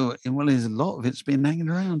 there's a lot of it's been hanging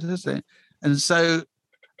around, hasn't it? And so,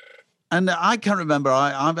 and I can't remember.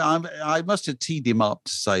 I must have teed him up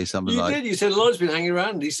to say something You did. You said a lot's been hanging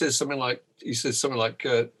around. And he says something like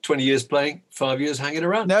 20 years playing, 5 years hanging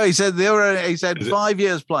around. No, he said 5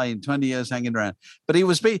 years playing, 20 years hanging around. But he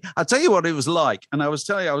was I'll tell you what it was like. And I was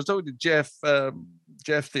talking to Jeff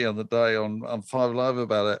the other day on 5 Live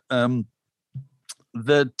about it.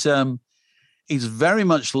 That he's very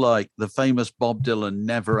much like the famous Bob Dylan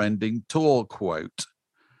 "Never Ending Tour" quote.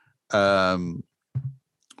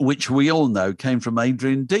 which we all know came from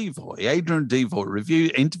Adrian Devoy. Adrian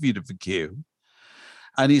Devoy interviewed him for Q.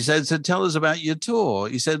 And he said, so tell us about your tour.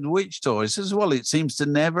 He said, which tour? He says, well, it seems to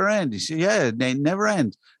never end. He said, yeah, it never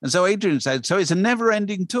ends. And so Adrian said, so it's a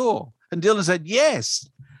never-ending tour. And Dylan said, yes.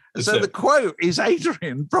 And so the quote is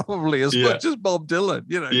Adrian probably as much as Bob Dylan,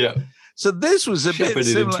 you know. Yeah. So this was a bit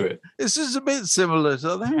similar. Into it. This is a bit similar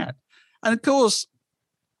to that. And of course,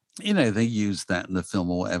 you know, they used that in the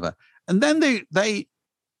film or whatever. And then they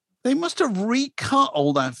must have recut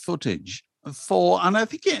all that footage and I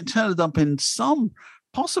think it turned up in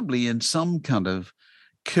possibly in some kind of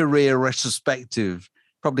career retrospective,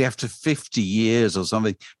 probably after 50 years or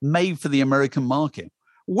something, made for the American market,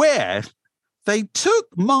 where they took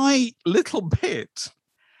my little bit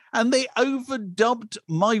and they overdubbed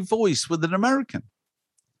my voice with an American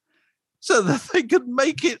so that they could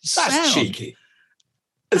make it sound. That's cheeky.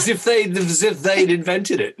 As if they'd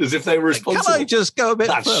invented it, as if they were responsible. Can I just go a bit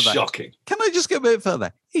further? That's shocking. Can I just go a bit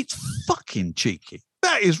further? It's fucking cheeky.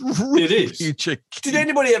 That is really cheeky. Did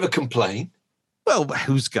anybody ever complain? Well,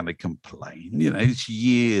 who's going to complain? You know, it's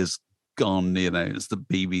years gone, you know, it's the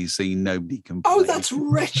BBC, nobody complains. Oh, that's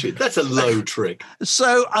wretched. That's a low trick.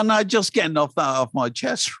 So, and I'm just getting off my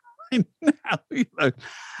chest right now, you know.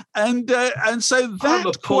 And so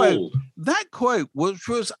that quote, which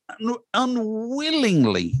was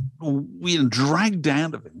unwillingly dragged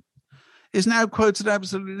out of him, is now quoted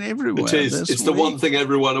absolutely everywhere. It is. It's the one thing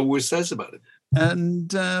everyone always says about it. And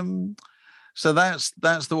so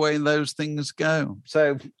that's the way those things go.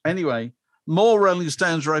 So anyway, more Rolling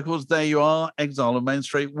Stones records. There you are, Exile on Main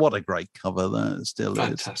Street. What a great cover that still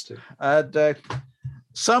Fantastic. is. And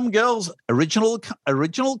Some Girls, original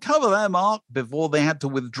cover there, Mark, before they had to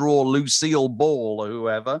withdraw Lucille Ball or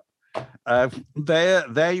whoever.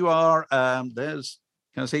 There you are. There's,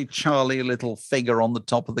 can I see Charlie, little figure on the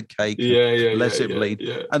top of the cake? Let It Bleed.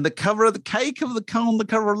 Yeah. And the cover of the cake on the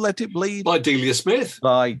cover of Let It Bleed? By Delia Smith.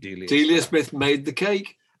 Delia Smith made the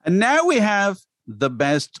cake. And now we have the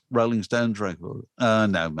best Rolling Stones record.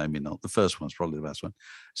 No, maybe not. The first one's probably the best one.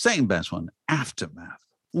 Second best one, Aftermath.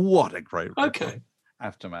 What a great record. Okay.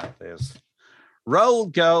 Aftermath is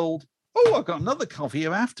Rolled Gold. Oh, I've got another copy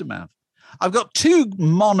of Aftermath. I've got 2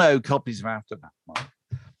 mono copies of Aftermath.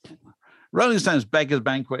 Rolling Stones, Beggar's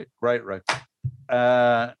Banquet, great record.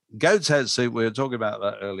 Goat's Head Soup, we were talking about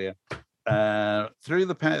that earlier. Through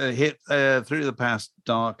the Past,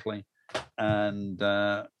 Darkly. And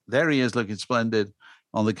there he is looking splendid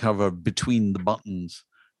on the cover, Between the Buttons.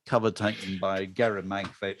 Cover taken by Gareth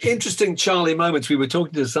Magfitch. Interesting Charlie moments. We were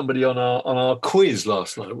talking to somebody on our quiz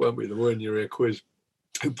last night, weren't we? The Were in Your Ear quiz,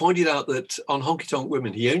 who pointed out that on Honky Tonk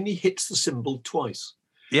Women, he only hits the cymbal twice.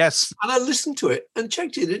 Yes. And I listened to it and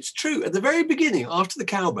checked it. It's true. At the very beginning, after the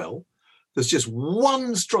cowbell, there's just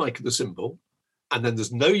one strike of the cymbal, and then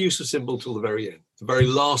there's no use of cymbal till the very end. The very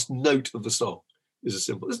last note of the song is a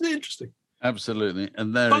cymbal. Isn't it interesting? Absolutely.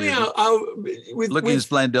 And there Funny he is. Looking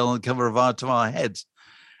splendid on the cover of Art of Our Heads.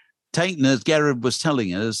 Taken, as Gareth was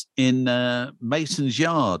telling us, in Mason's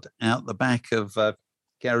Yard out the back of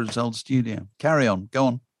Gareth's old studio. Carry on. Go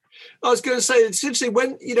on. I was going to say, it's interesting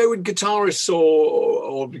when guitarists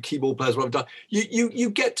or keyboard players, whatever, you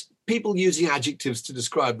get people using adjectives to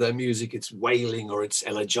describe their music. It's wailing or it's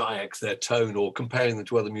elegiac, their tone, or comparing them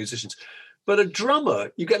to other musicians. But a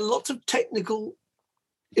drummer, you get lots of technical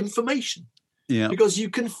information. Yeah. Because you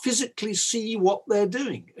can physically see what they're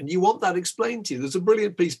doing and you want that explained to you. There's a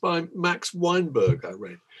brilliant piece by Max Weinberg I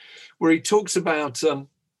read where he talks about,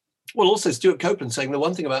 also Stuart Copeland saying the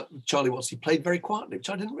one thing about Charlie Watts, he played very quietly, which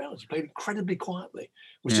I didn't realize. He played incredibly quietly,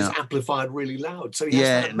 which is amplified really loud. So he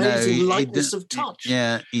has that amazing lightness of touch.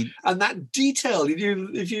 Yeah. And that detail, if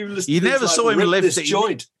you listen you to never saw him lift this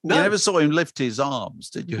joint. No. You never saw him lift his arms,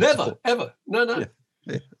 did you? Never, ever. No. Yeah.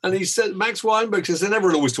 Yeah. And he said, Max Weinberg says, and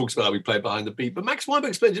everyone always talks about how we play behind the beat, but Max Weinberg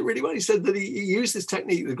explains it really well. He said that he used this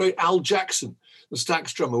technique, the great Al Jackson, the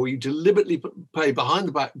Stax drummer, where you deliberately play behind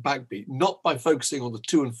the backbeat, not by focusing on the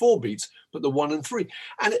 2 and 4 beats, but the 1 and 3.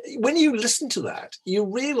 And when you listen to that, you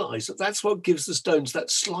realize that that's what gives the Stones that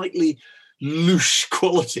slightly louche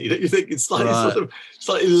quality that you think it's slightly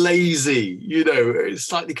slightly lazy, it's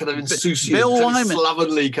slightly kind of insouciant,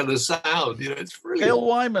 slovenly kind of sound. It's really Bill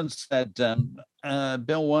Wyman said,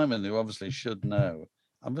 Bill Wyman, who obviously should know,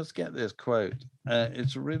 I must get this quote.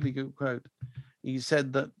 It's a really good quote. He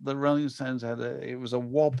said that the Rolling Stones it was a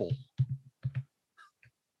wobble.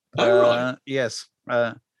 Right. Yes.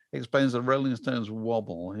 Explains the Rolling Stones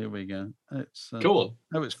wobble. Here we go. It's go on.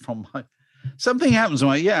 No, it's from my. Something happens.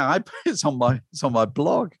 It's on my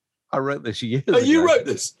blog. I wrote this years ago. You wrote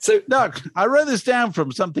this? No, I wrote this down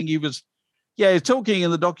from something he was Yeah, he's talking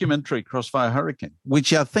in the documentary Crossfire Hurricane,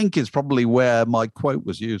 which I think is probably where my quote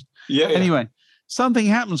was used. Yeah. Anyway, something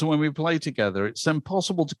happens when we play together. It's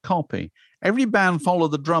impossible to copy. Every band follow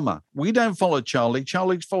the drummer. We don't follow Charlie.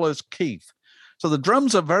 Charlie follows Keith. So the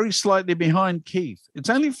drums are very slightly behind Keith. It's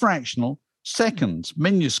only fractional, seconds,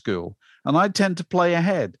 minuscule, and I tend to play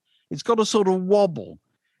ahead. It's got a sort of wobble.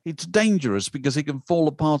 It's dangerous because it can fall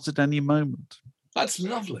apart at any moment. That's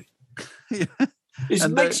lovely. Yeah.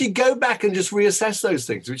 It makes you go back and just reassess those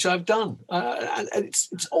things, which I've done. And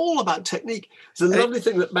it's all about technique. There's a lovely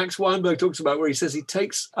thing that Max Weinberg talks about where he says he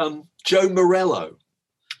takes Joe Morello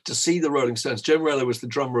to see the Rolling Stones. Joe Morello was the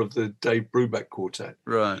drummer of the Dave Brubeck Quartet.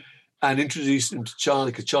 Right. And introduced him to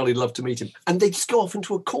Charlie because Charlie loved to meet him. And they just go off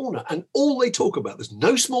into a corner and all they talk about, there's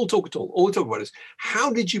no small talk at all. All they talk about is,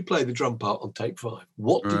 how did you play the drum part on take 5?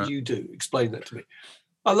 What did you do? Explain that to me.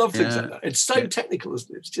 I love things like that. It's so technical,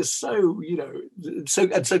 isn't it? It's just so,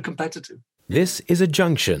 so competitive. This is a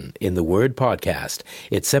junction in the word podcast.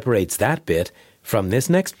 It separates that bit from this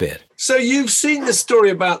next bit. So you've seen the story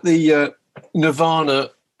about the Nirvana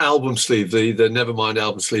album sleeve, the Nevermind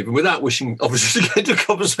album sleeve, and without wishing, obviously, to get into a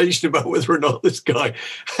conversation about whether or not this guy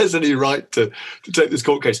has any right to take this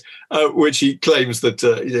court case, which he claims that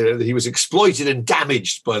he was exploited and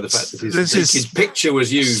damaged by the fact that his picture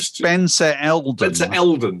was used. Spencer Eldon,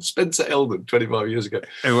 25 years ago,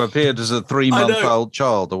 who appeared as a 3-month-old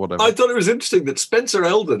child or whatever. I thought it was interesting that Spencer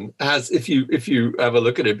Eldon has, if you have a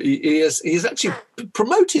look at him, he has actually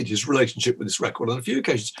promoted his relationship with this record on a few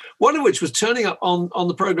occasions. One of which was turning up on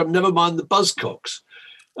the program Nevermind the Buzzcocks,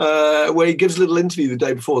 where he gives a little interview the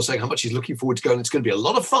day before saying how much he's looking forward to going. It's going to be a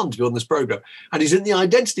lot of fun to be on this program. And he's in the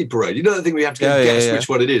identity parade. You know that thing we have to guess which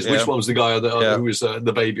one it is, which one's the guy who was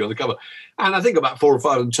the baby on the cover. And I think about 4 or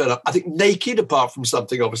 5 of them turn up, I think naked, apart from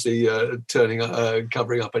something obviously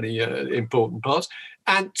covering up any important parts.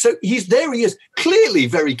 And so he's there. He is clearly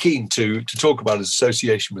very keen to talk about his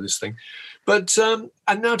association with this thing. But and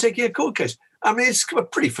now taking a court case. I mean, it's a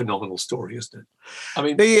pretty phenomenal story, isn't it? I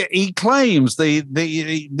mean, he claims he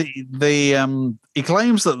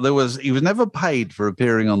claims that he was never paid for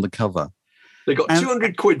appearing on the cover. They got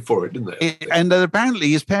 200 quid for it, didn't they? And that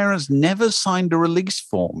apparently his parents never signed a release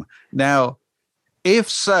form. Now, if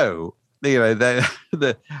so, I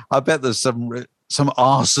bet there's some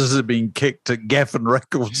arses are being kicked at Geffen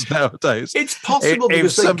Records nowadays. It's possible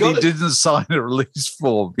if somebody didn't sign a release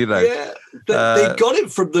form, Yeah, they got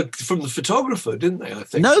it from the photographer, didn't they? I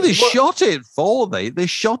think. No, they shot it for they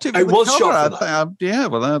shot it. For it the was cover. shot for that. Yeah,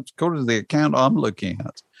 well, that's according to the account I'm looking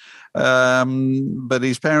at. But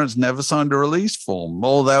his parents never signed a release form,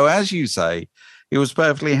 although, as you say, he was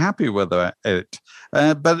perfectly happy with it.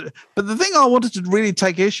 But the thing I wanted to really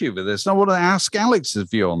take issue with this, and I want to ask Alex's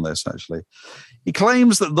view on this, actually. He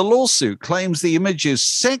claims that the lawsuit claims the image is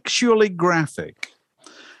sexually graphic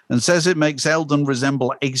and says it makes Eldon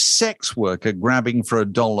resemble a sex worker grabbing for a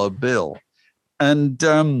dollar bill. And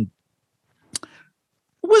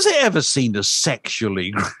was it ever seen as sexually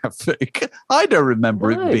graphic? I don't remember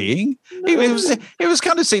it being. It was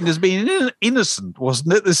kind of seen as being innocent,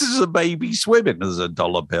 wasn't it? This is a baby swimming. There's a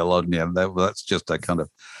dollar bill on you. That's just a kind of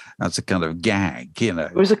gag,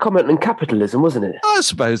 It was a comment on capitalism, wasn't it? I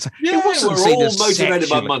suppose. Yeah, it wasn't we're seen all as motivated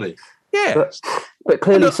sexually. by money. Yeah. But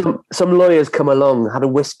clearly some lawyers come along, had a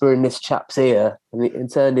whisper in this chap's ear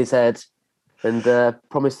and turned his head and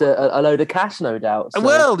promised a load of cash, no doubt. So.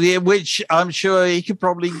 Well, yeah, which I'm sure he could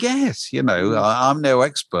probably guess. I'm no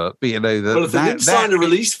expert, but Well, if they didn't sign a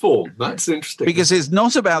release form, that's interesting. Because it's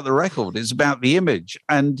not about the record; it's about the image.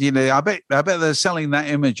 And I bet they're selling that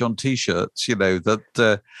image on T-shirts.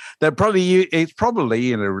 That they're probably it's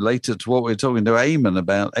probably related to what we were talking to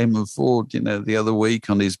Eamon Ford. The other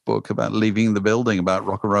week on his book about leaving the building about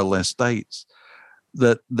rock and roll estates.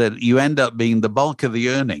 That you end up being the bulk of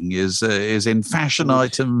the earning is in fashion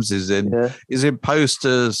items, is in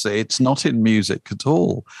posters. It's not in music at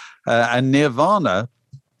all. And Nirvana,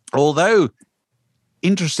 although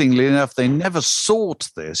interestingly enough, they never sought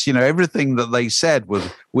this. Everything that they said was,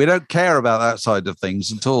 we don't care about that side of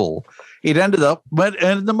things at all. It ended up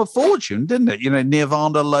earning them a fortune, didn't it?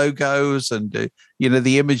 Nirvana logos and the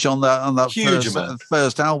image on that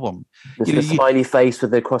first album. The smiley face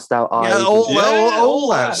with the crossed out eyes. Yeah, all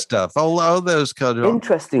that stuff. All those kind of.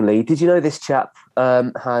 Interestingly, did you know this chap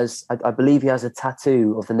has? I believe he has a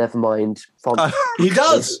tattoo of the Nevermind font. He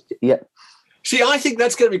does. Yeah. See, I think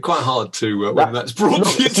that's going to be quite hard to when that's brought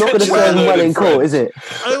to your It's not going to stand well in court, is it?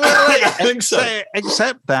 I think so.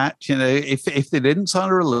 Except that if they didn't sign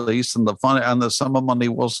a release and the summer money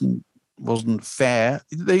wasn't fair,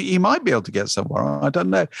 he might be able to get somewhere. I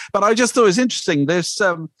don't know, but I just thought it was interesting this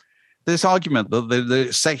argument that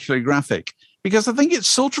the sexually graphic. because I think it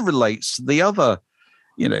sort of relates to the other,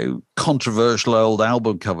 controversial old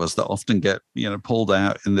album covers that often get, pulled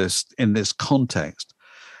out in this context,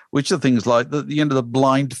 which are things like the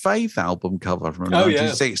Blind Faith album cover from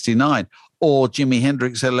 1969, or Jimi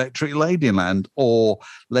Hendrix' Electric Ladyland, or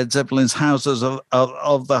Led Zeppelin's Houses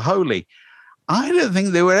of the Holy. I don't think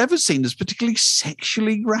they were ever seen as particularly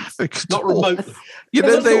sexually graphic. Not remotely.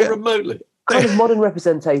 Not remotely. Kind of modern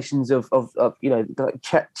representations of like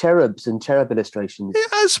cherubs and cherub illustrations. Yeah,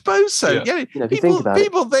 I suppose so. Yeah. If you think about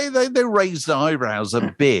it. They raised eyebrows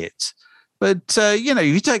a bit. But,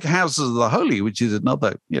 you take Houses of the Holy, which is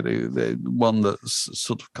another, the one that's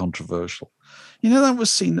sort of controversial. That was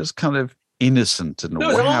seen as kind of innocent and that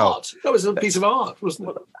was art. That was a piece of art, wasn't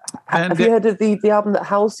it? Have you heard of the album that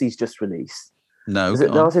Halsey's just released? No.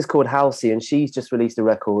 The artist called Halsey, and she's just released a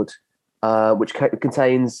record which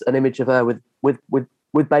contains an image of her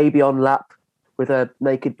with baby on lap, with her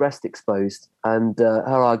naked breast exposed, and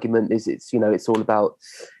her argument is it's all about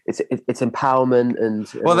it's empowerment and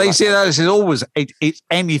they say that is always it's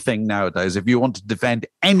anything nowadays. If you want to defend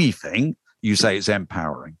anything, you say it's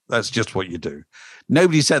empowering. That's just what you do.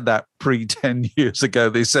 Nobody said that 10 years ago.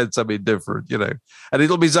 They said something different, and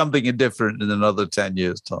it'll be something different in another 10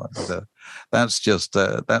 years' time. So that's just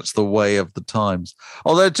that's the way of the times.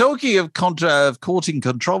 Although talking of courting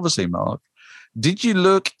controversy, Mark, did you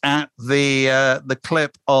look at the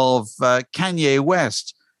clip of Kanye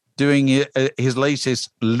West doing his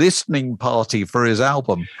latest listening party for his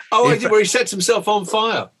album? Oh, I did, where he sets himself on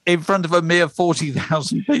fire in front of a mere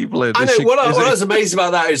 40,000 people. I know. What I was amazed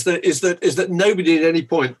about that is that nobody at any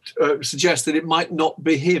point suggested it might not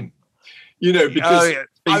be him.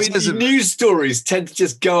 Because news stories tend to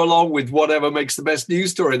just go along with whatever makes the best news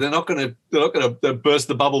story. They're not going to burst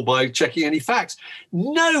the bubble by checking any facts.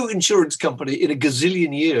 No insurance company in a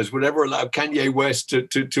gazillion years would ever allow Kanye West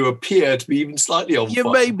to appear to be even slightly on fire.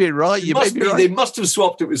 You may be right. They must have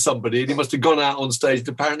swapped it with somebody, and he must have gone out on stage and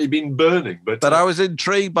apparently been burning. But I was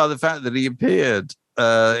intrigued by the fact that he appeared.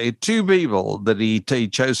 Two people that he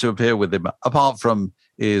chose to appear with him, apart from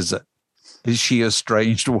his she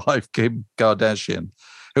estranged wife, Kim Kardashian,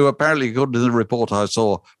 who apparently, according to the report I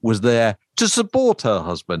saw, was there to support her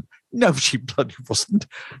husband. No, she bloody wasn't.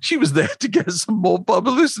 She was there to get some more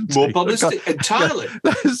publicity. More publicity, entirely.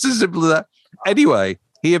 It's as simple as that. Anyway,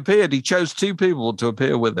 he appeared. He chose two people to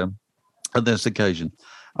appear with him on this occasion.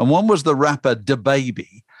 And one was the rapper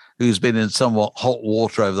DaBaby, who's been in somewhat hot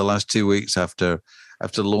water over the last 2 weeks after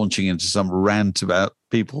launching into some rant about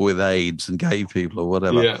people with AIDS and gay people or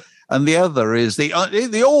whatever. Yeah. And the other is the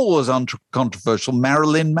always controversial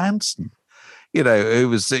Marilyn Manson, who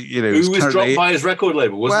was dropped by his record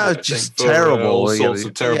label, wasn't it? Just terrible. All sorts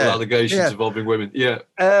of terrible allegations involving women. Yeah.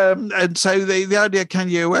 And so the idea of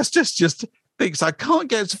Kanye West just thinks, I can't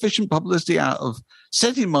get sufficient publicity out of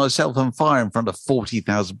setting myself on fire in front of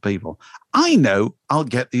 40,000 people. I know I'll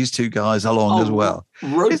get these two guys along as well.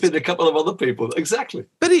 Rope in a couple of other people. Exactly.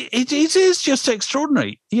 But it is just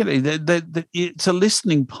extraordinary. It's a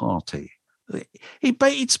listening party.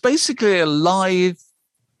 It's basically a live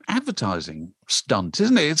advertising stunt,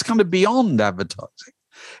 isn't it? It's kind of beyond advertising.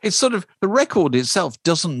 It's sort of, the record itself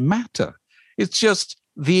doesn't matter. It's just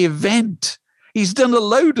the event. He's done a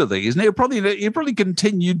load of these, and he'll probably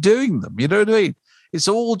continue doing them. You know what I mean? It's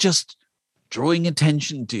all just drawing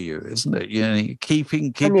attention to you, isn't it?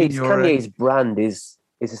 Keeping Kanye's brand is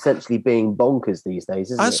essentially being bonkers these days,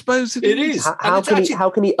 isn't it? I suppose it is. How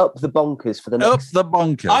can he up the bonkers for the next? Up the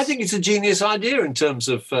bonkers. I think it's a genius idea in terms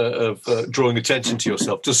of drawing attention to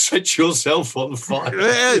yourself, to set yourself on fire.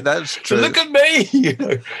 Yeah, that's true. Look at me.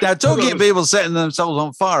 Now, talking of people setting themselves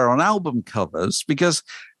on fire on album covers, because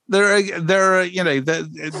there are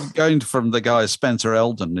going from the guy Spencer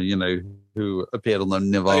Eldon, who appeared on the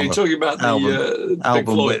Nirvana. Are you talking about the album?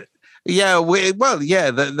 Floyd?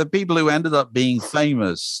 The people who ended up being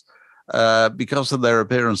famous because of their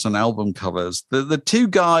appearance on album covers. The two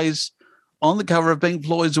guys on the cover of Pink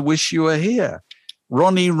Floyd's "Wish You Were Here,"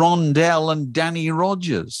 Ronnie Rondell and Danny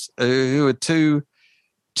Rogers, who are two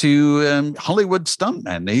Hollywood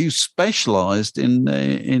stuntmen who specialised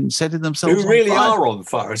in setting themselves who really on fire. are on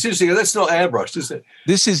fire. Seriously, that's not airbrushed, is it?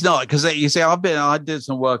 This is not, because you see, I did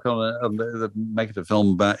some work on making a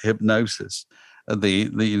film about hypnosis, and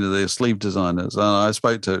the sleep designers, and I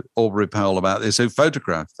spoke to Aubrey Powell about this, who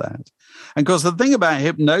photographed that. And because the thing about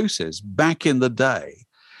hypnosis back in the day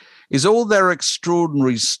is all their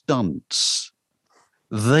extraordinary stunts,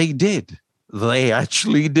 they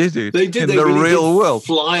actually did it. They did in the really real world.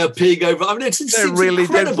 Fly a pig over. I mean, it's really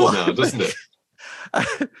incredible now, doesn't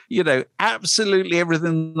it? Absolutely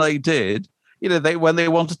everything they did when they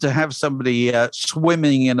wanted to have somebody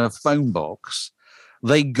swimming in a phone box,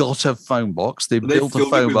 they got a phone box. They built a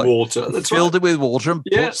phone box, filled it with water, and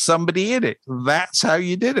put somebody in it. That's how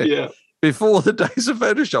you did it. Yeah. Before the days of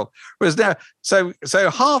Photoshop. Whereas now, so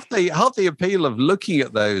half the appeal of looking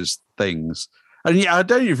at those things, and I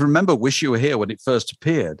don't even remember Wish You Were Here when it first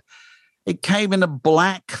appeared. It came in a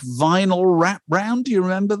black vinyl wrap round. Do you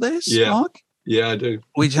remember this, Mark? Yeah, I do.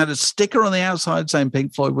 Which had a sticker on the outside saying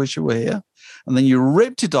Pink Floyd Wish You Were Here. And then you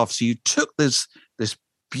ripped it off. So you took this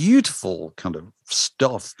beautiful kind of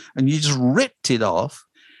stuff and you just ripped it off.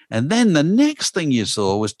 And then the next thing you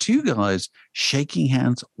saw was two guys shaking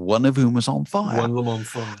hands, one of whom was on fire. One of them on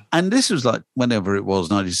fire. And this was like whenever it was,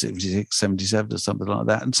 1976, 77 or something like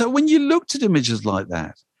that. And so when you looked at images like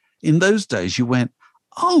that, in those days you went,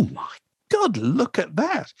 oh my God, look at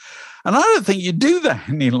that. And I don't think you do that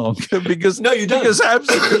any longer because, no, you don't. Because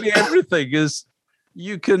absolutely everything is,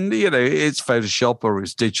 you can, it's Photoshop or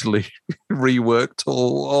it's digitally reworked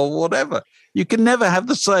or whatever. You can never have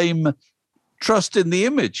the same trust in the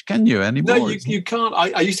image, can you, anymore? No, you can't.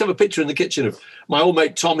 I used to have a picture in the kitchen of my old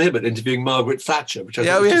mate Tom Hibbert interviewing Margaret Thatcher, which I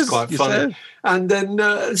thought was quite funny. And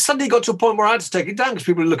then suddenly got to a point where I had to take it down because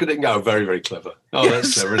people would look at it and go, very, very clever. Oh,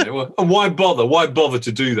 that's clever, isn't it? Well, and why bother? Why bother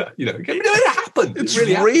to do that? It happened. It's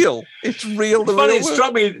really real. Happened. It's real. It's funny, it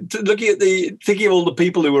struck me looking at thinking of all the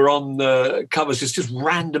people who were on covers. It's just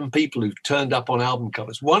random people who've turned up on album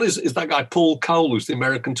covers. One is that guy Paul Cole, who's the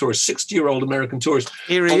American tourist, 60-year-old American tourist.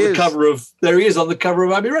 Here he is. There he is on the cover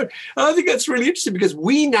of Abbey Road. And I think that's really interesting because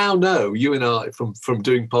we now know, you and I, from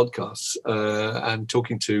doing podcasts and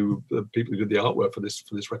talking to the people who did the artwork for this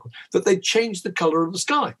record, that they changed the colour of the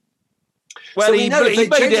sky. Well, so he made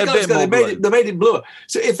it a bit more blue. They made it bluer.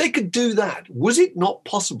 So if they could do that, was it not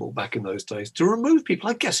possible back in those days to remove people?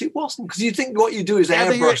 I guess it wasn't, because you think what you do is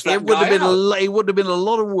airbrush that guy out. It would have been a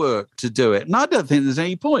lot of work to do it, and I don't think there's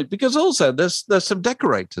any point because also there's some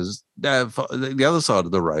decorators for the other side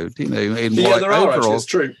of the road, in white overalls. It's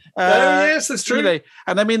true. Yes, that's true.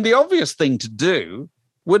 And I mean, the obvious thing to do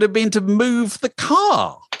would have been to move the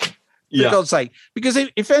car. For God's sake, because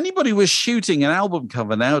if anybody was shooting an album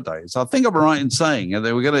cover nowadays, I think I'm right in saying it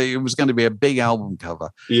was going to be a big album cover,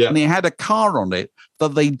 and they had a car on it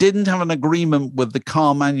that they didn't have an agreement with the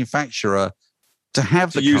car manufacturer to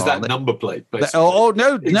have to use that number plate. Basically.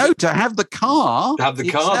 No, to have the car. To have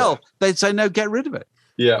the car itself, they'd say no, get rid of it.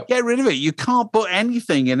 Yeah, get rid of it. You can't put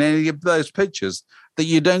anything in any of those pictures that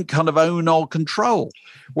you don't kind of own or control.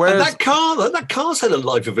 Whereas and that car's had a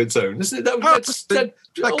life of its own, isn't it?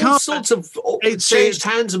 All sorts of changed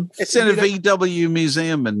hands. It's in a VW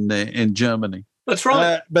museum in Germany. That's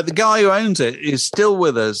right. But the guy who owns it is still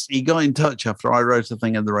with us. He got in touch after I wrote a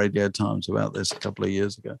thing in the Radio Times about this a couple of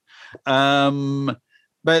years ago.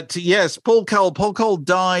 But yes, Paul Cole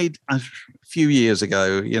died a few years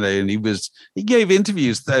ago, and he gave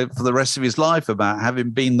interviews for the rest of his life about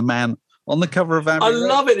having been the man on the cover of Abbey Road. I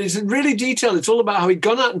love it. It's really detailed. It's all about how he'd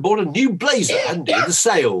gone out and bought a new blazer, hadn't he, the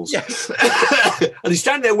sales. Yes. And he's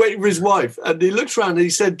standing there waiting for his wife. And he looks around and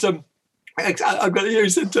he said, I've got here, he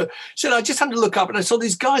said, I just happened to look up and I saw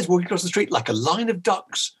these guys walking across the street like a line of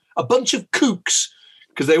ducks, a bunch of kooks,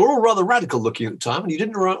 because they were all rather radical looking at the time, and you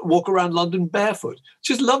didn't walk around London barefoot.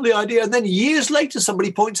 Just a lovely idea. And then years later,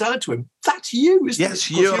 somebody points out to him, that's you, isn't it?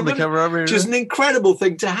 Yes, you on the cover of Abbey Road. Which is an incredible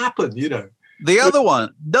thing to happen, The other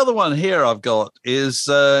one here I've got is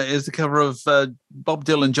the cover of Bob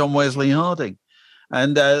Dylan, John Wesley Harding,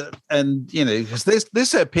 and because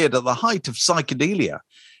this appeared at the height of psychedelia,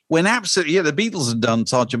 when absolutely the Beatles had done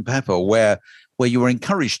Sgt. Pepper, where you were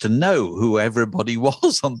encouraged to know who everybody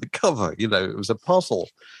was on the cover. It was a puzzle,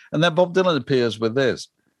 and then Bob Dylan appears with this,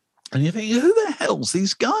 and you think, who the hell's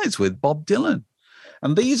these guys with Bob Dylan?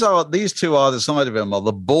 And these two either side of him are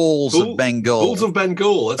the Balls of Bengal. Balls of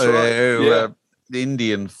Bengal, that's right. The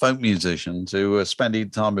Indian folk musicians who were spending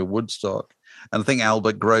time in Woodstock. And I think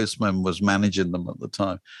Albert Grossman was managing them at the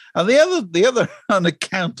time. And the other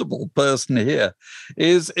unaccountable person here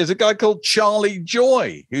is a guy called Charlie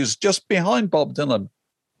Joy, who's just behind Bob Dylan,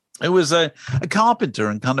 who was a carpenter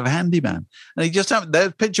and kind of handyman. And he just happened, their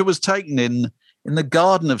picture was taken in the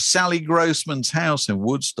garden of Sally Grossman's house in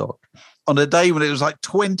Woodstock on a day when it was like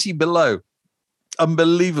 20 below,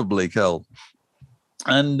 unbelievably cold.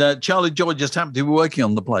 And Charlie Joy just happened to be working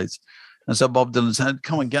on the place. And so Bob Dylan said,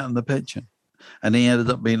 come and get in the picture. And he ended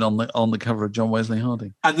up being on the cover of John Wesley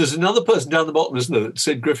Harding. And there's another person down the bottom, isn't there, that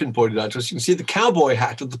Sid Griffin pointed out to us. You can see the cowboy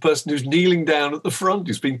hat of the person who's kneeling down at the front,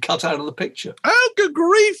 who's been cut out of the picture. Oh, good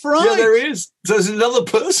grief, right. Yeah, there is. So there's another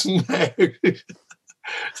person there.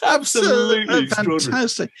 It's absolutely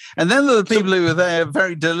fantastic. And then there are the people who were there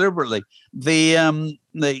very deliberately. The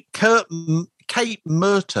Kurt Kate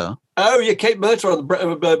Murta. Oh yeah, Kate Murta on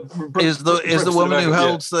is the woman who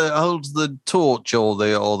holds the torch or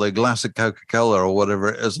the glass of Coca-Cola or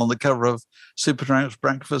whatever it is on the cover of Supertramp's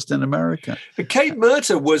Breakfast in America. Kate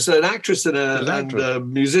Murta was an actress and a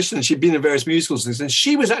musician, and she'd been in various musicals and things. And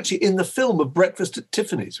she was actually in the film of Breakfast at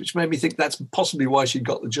Tiffany's, which made me think that's possibly why she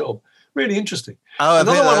got the job. Really interesting. Oh,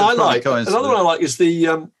 another one I like is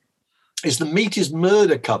the Meat is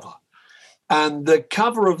Murder cover. And the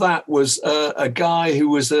cover of that was a guy who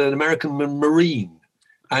was an American Marine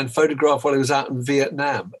and photographed while he was out in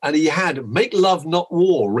Vietnam. And he had "Make Love, Not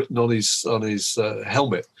War" written on his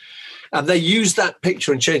helmet. And they used that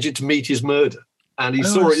picture and changed it to "Meat is Murder." And he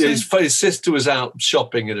saw it. His sister was out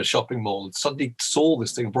shopping in a shopping mall and suddenly saw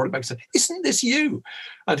this thing and brought it back and said, "Isn't this you?"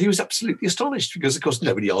 And he was absolutely astonished because, of course,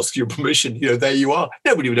 nobody asked your permission. There you are.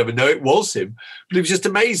 Nobody would ever know it was him. But he was just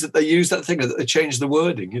amazed that they used that thing and that they changed the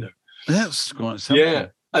wording, That's quite simple. Yeah,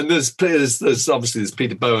 and there's obviously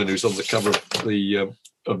Peter Bowen who's on the cover of the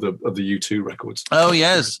U2 records. Oh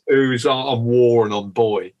yes, who's on War and on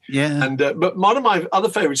Boy. Yeah, and but one of my other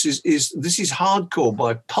favourites is This Is Hardcore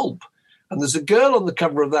by Pulp, and there's a girl on the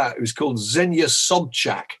cover of that who's called Xenia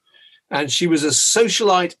Sobchak. And she was a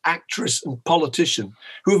socialite, actress, and politician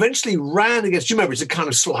who eventually ran against. Do you remember? It's a kind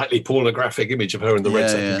of slightly pornographic image of her in the red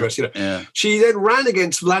satin dress. Yeah. She then ran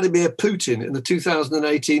against Vladimir Putin in the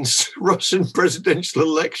 2018 Russian presidential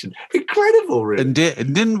election. Incredible, really. And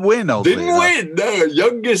didn't win. Didn't win. No,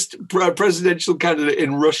 youngest presidential candidate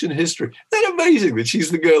in Russian history. Isn't that amazing that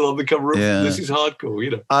she's the girl on the cover of This Is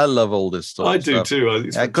Hardcore? I love all this stuff. I do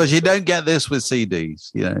too. Because you don't get this with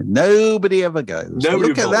CDs. Nobody ever goes.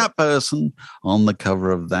 Look at that person on the cover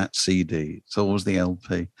of that CD. It's always the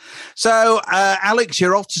LP. So, Alex,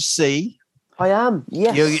 you're off to sea. I am.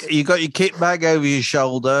 Yes. You got your kit bag over your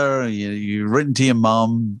shoulder. You've written to your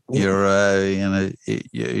mum. You're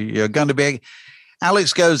going to be.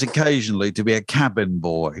 Alex goes occasionally to be a cabin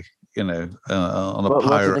boy. On a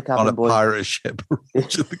pirate ship. And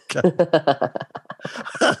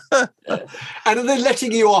are they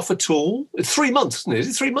letting you off at all? It's 3 months, isn't it? Is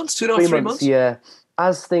it 3 months? 3 months? Yeah.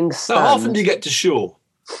 As things stand, how often do you get to shore?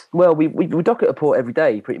 Well, we dock at a port every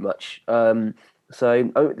day, pretty much. This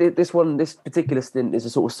particular stint is a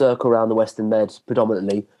sort of circle around the Western Med,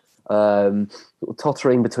 predominantly, sort of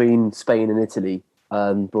tottering between Spain and Italy,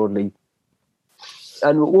 broadly.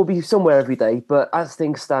 And we'll be somewhere every day. But as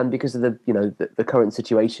things stand, because of the current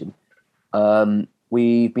situation,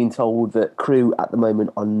 we've been told that crew at the moment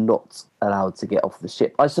are not allowed to get off the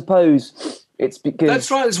ship. I suppose. It's because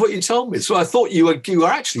that's right. That's what you told me. So I thought you were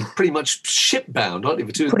actually pretty much ship bound, aren't you,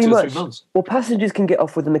 for two or 3 months? Well, passengers can get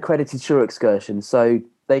off with an accredited shore excursion, so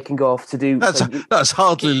they can go off to do. That's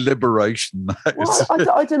hardly liberation.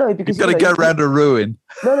 I don't know, because you've got to go around a ruin.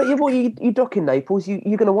 No. You dock in Naples. You're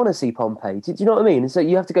going to want to see Pompeii. Do you know what I mean? So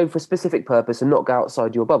you have to go for a specific purpose and not go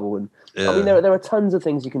outside your bubble. And I mean, there are tons of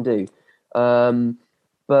things you can do,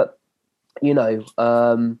 but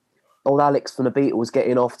old Alex from the Beatles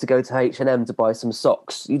getting off to go to H&M to buy some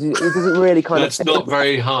socks. It doesn't really kind That's not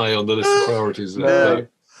very high on the list of priorities. No.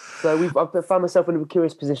 So I've found myself in a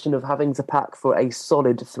curious position of having to pack for a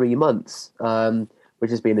solid 3 months, which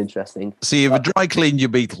has been interesting. So you've dry cleaned your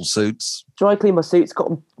Beatles suits? Dry cleaned my suits, got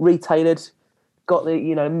them retailored, got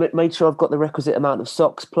made sure I've got the requisite amount of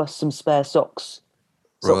socks plus some spare socks.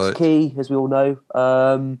 Socks key, as we all know.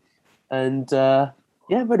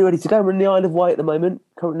 Ready to go. We're in the Isle of Wight at the moment.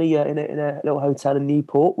 Currently in a little hotel in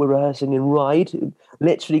Newport. We're rehearsing in Ryde.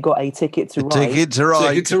 Literally got a ticket to ride. Ticket to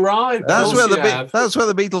ride. That's where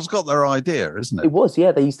the Beatles got their idea, isn't it? It was,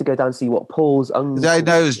 yeah. They used to go down and see what Paul's uncle. It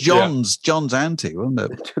was John's auntie,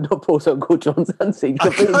 wasn't it? Not Paul's uncle, John's auntie. I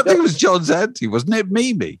think it was John's auntie, wasn't it?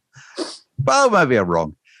 Mimi. Well, maybe I'm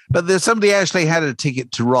wrong. But somebody actually had a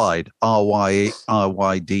ticket to ride,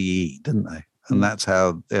 RYDE, didn't they? And that's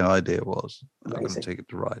how the idea was. I got a ticket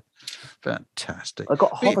to ride. Fantastic. I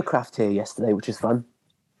got hovercraft here yesterday, which is fun.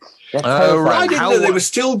 I didn't know they were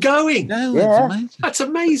still going. No, yeah. That's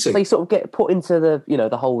amazing. They sort of get put into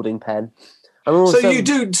the holding pen. So you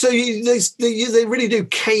do. So they really do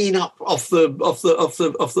cane up off the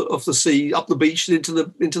sea, up the beach, into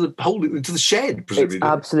the shed. Presumably, it's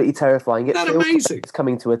absolutely terrifying. Isn't that amazing? It's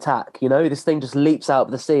coming to attack. This thing just leaps out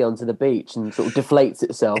of the sea onto the beach and sort of deflates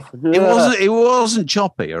itself. It wasn't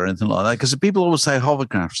choppy or anything like that, because people always say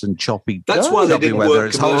hovercrafts and choppy. That's why they didn't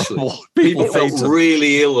work commercially. People felt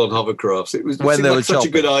really ill on hovercrafts. It was such a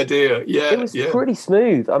good idea. Yeah, it was pretty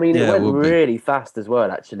smooth. I mean, it went really fast as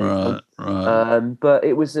well, actually. Right. But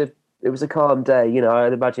it was a calm day.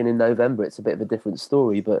 I'd imagine in November it's a bit of a different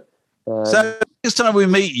story. But so next time we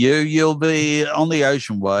meet you, you'll be on the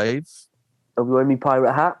ocean wave. I'll be wearing my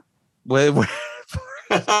pirate hat. We're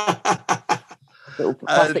Little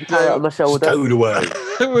plastic parrot on my shoulder. Stowed away.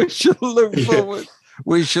 We shall look forward.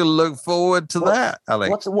 We shall look forward to that,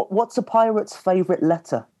 Alex. What's a pirate's favourite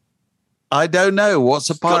letter? I don't know. What's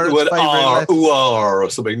a pirate's Got the favourite word R, letter? ooh-ar or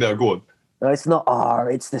something. No, go on. No, it's not R.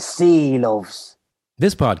 It's the sea, loves.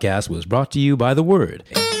 This podcast was brought to you by The Word.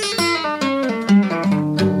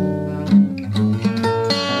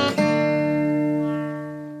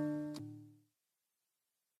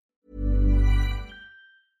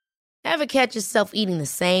 Ever catch yourself eating the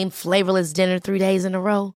same flavorless dinner 3 days in a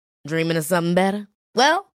row? Dreaming of something better?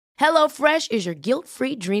 Well, HelloFresh is your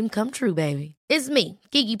guilt-free dream come true, baby. It's me,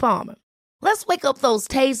 Keke Palmer. Let's wake up those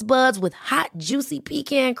taste buds with hot, juicy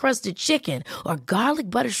pecan-crusted chicken or garlic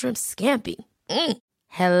butter shrimp scampi.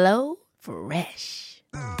 Hello Fresh.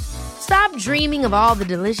 Stop dreaming of all the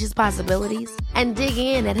delicious possibilities and dig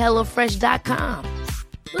in at HelloFresh.com.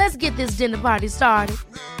 Let's get this dinner party started.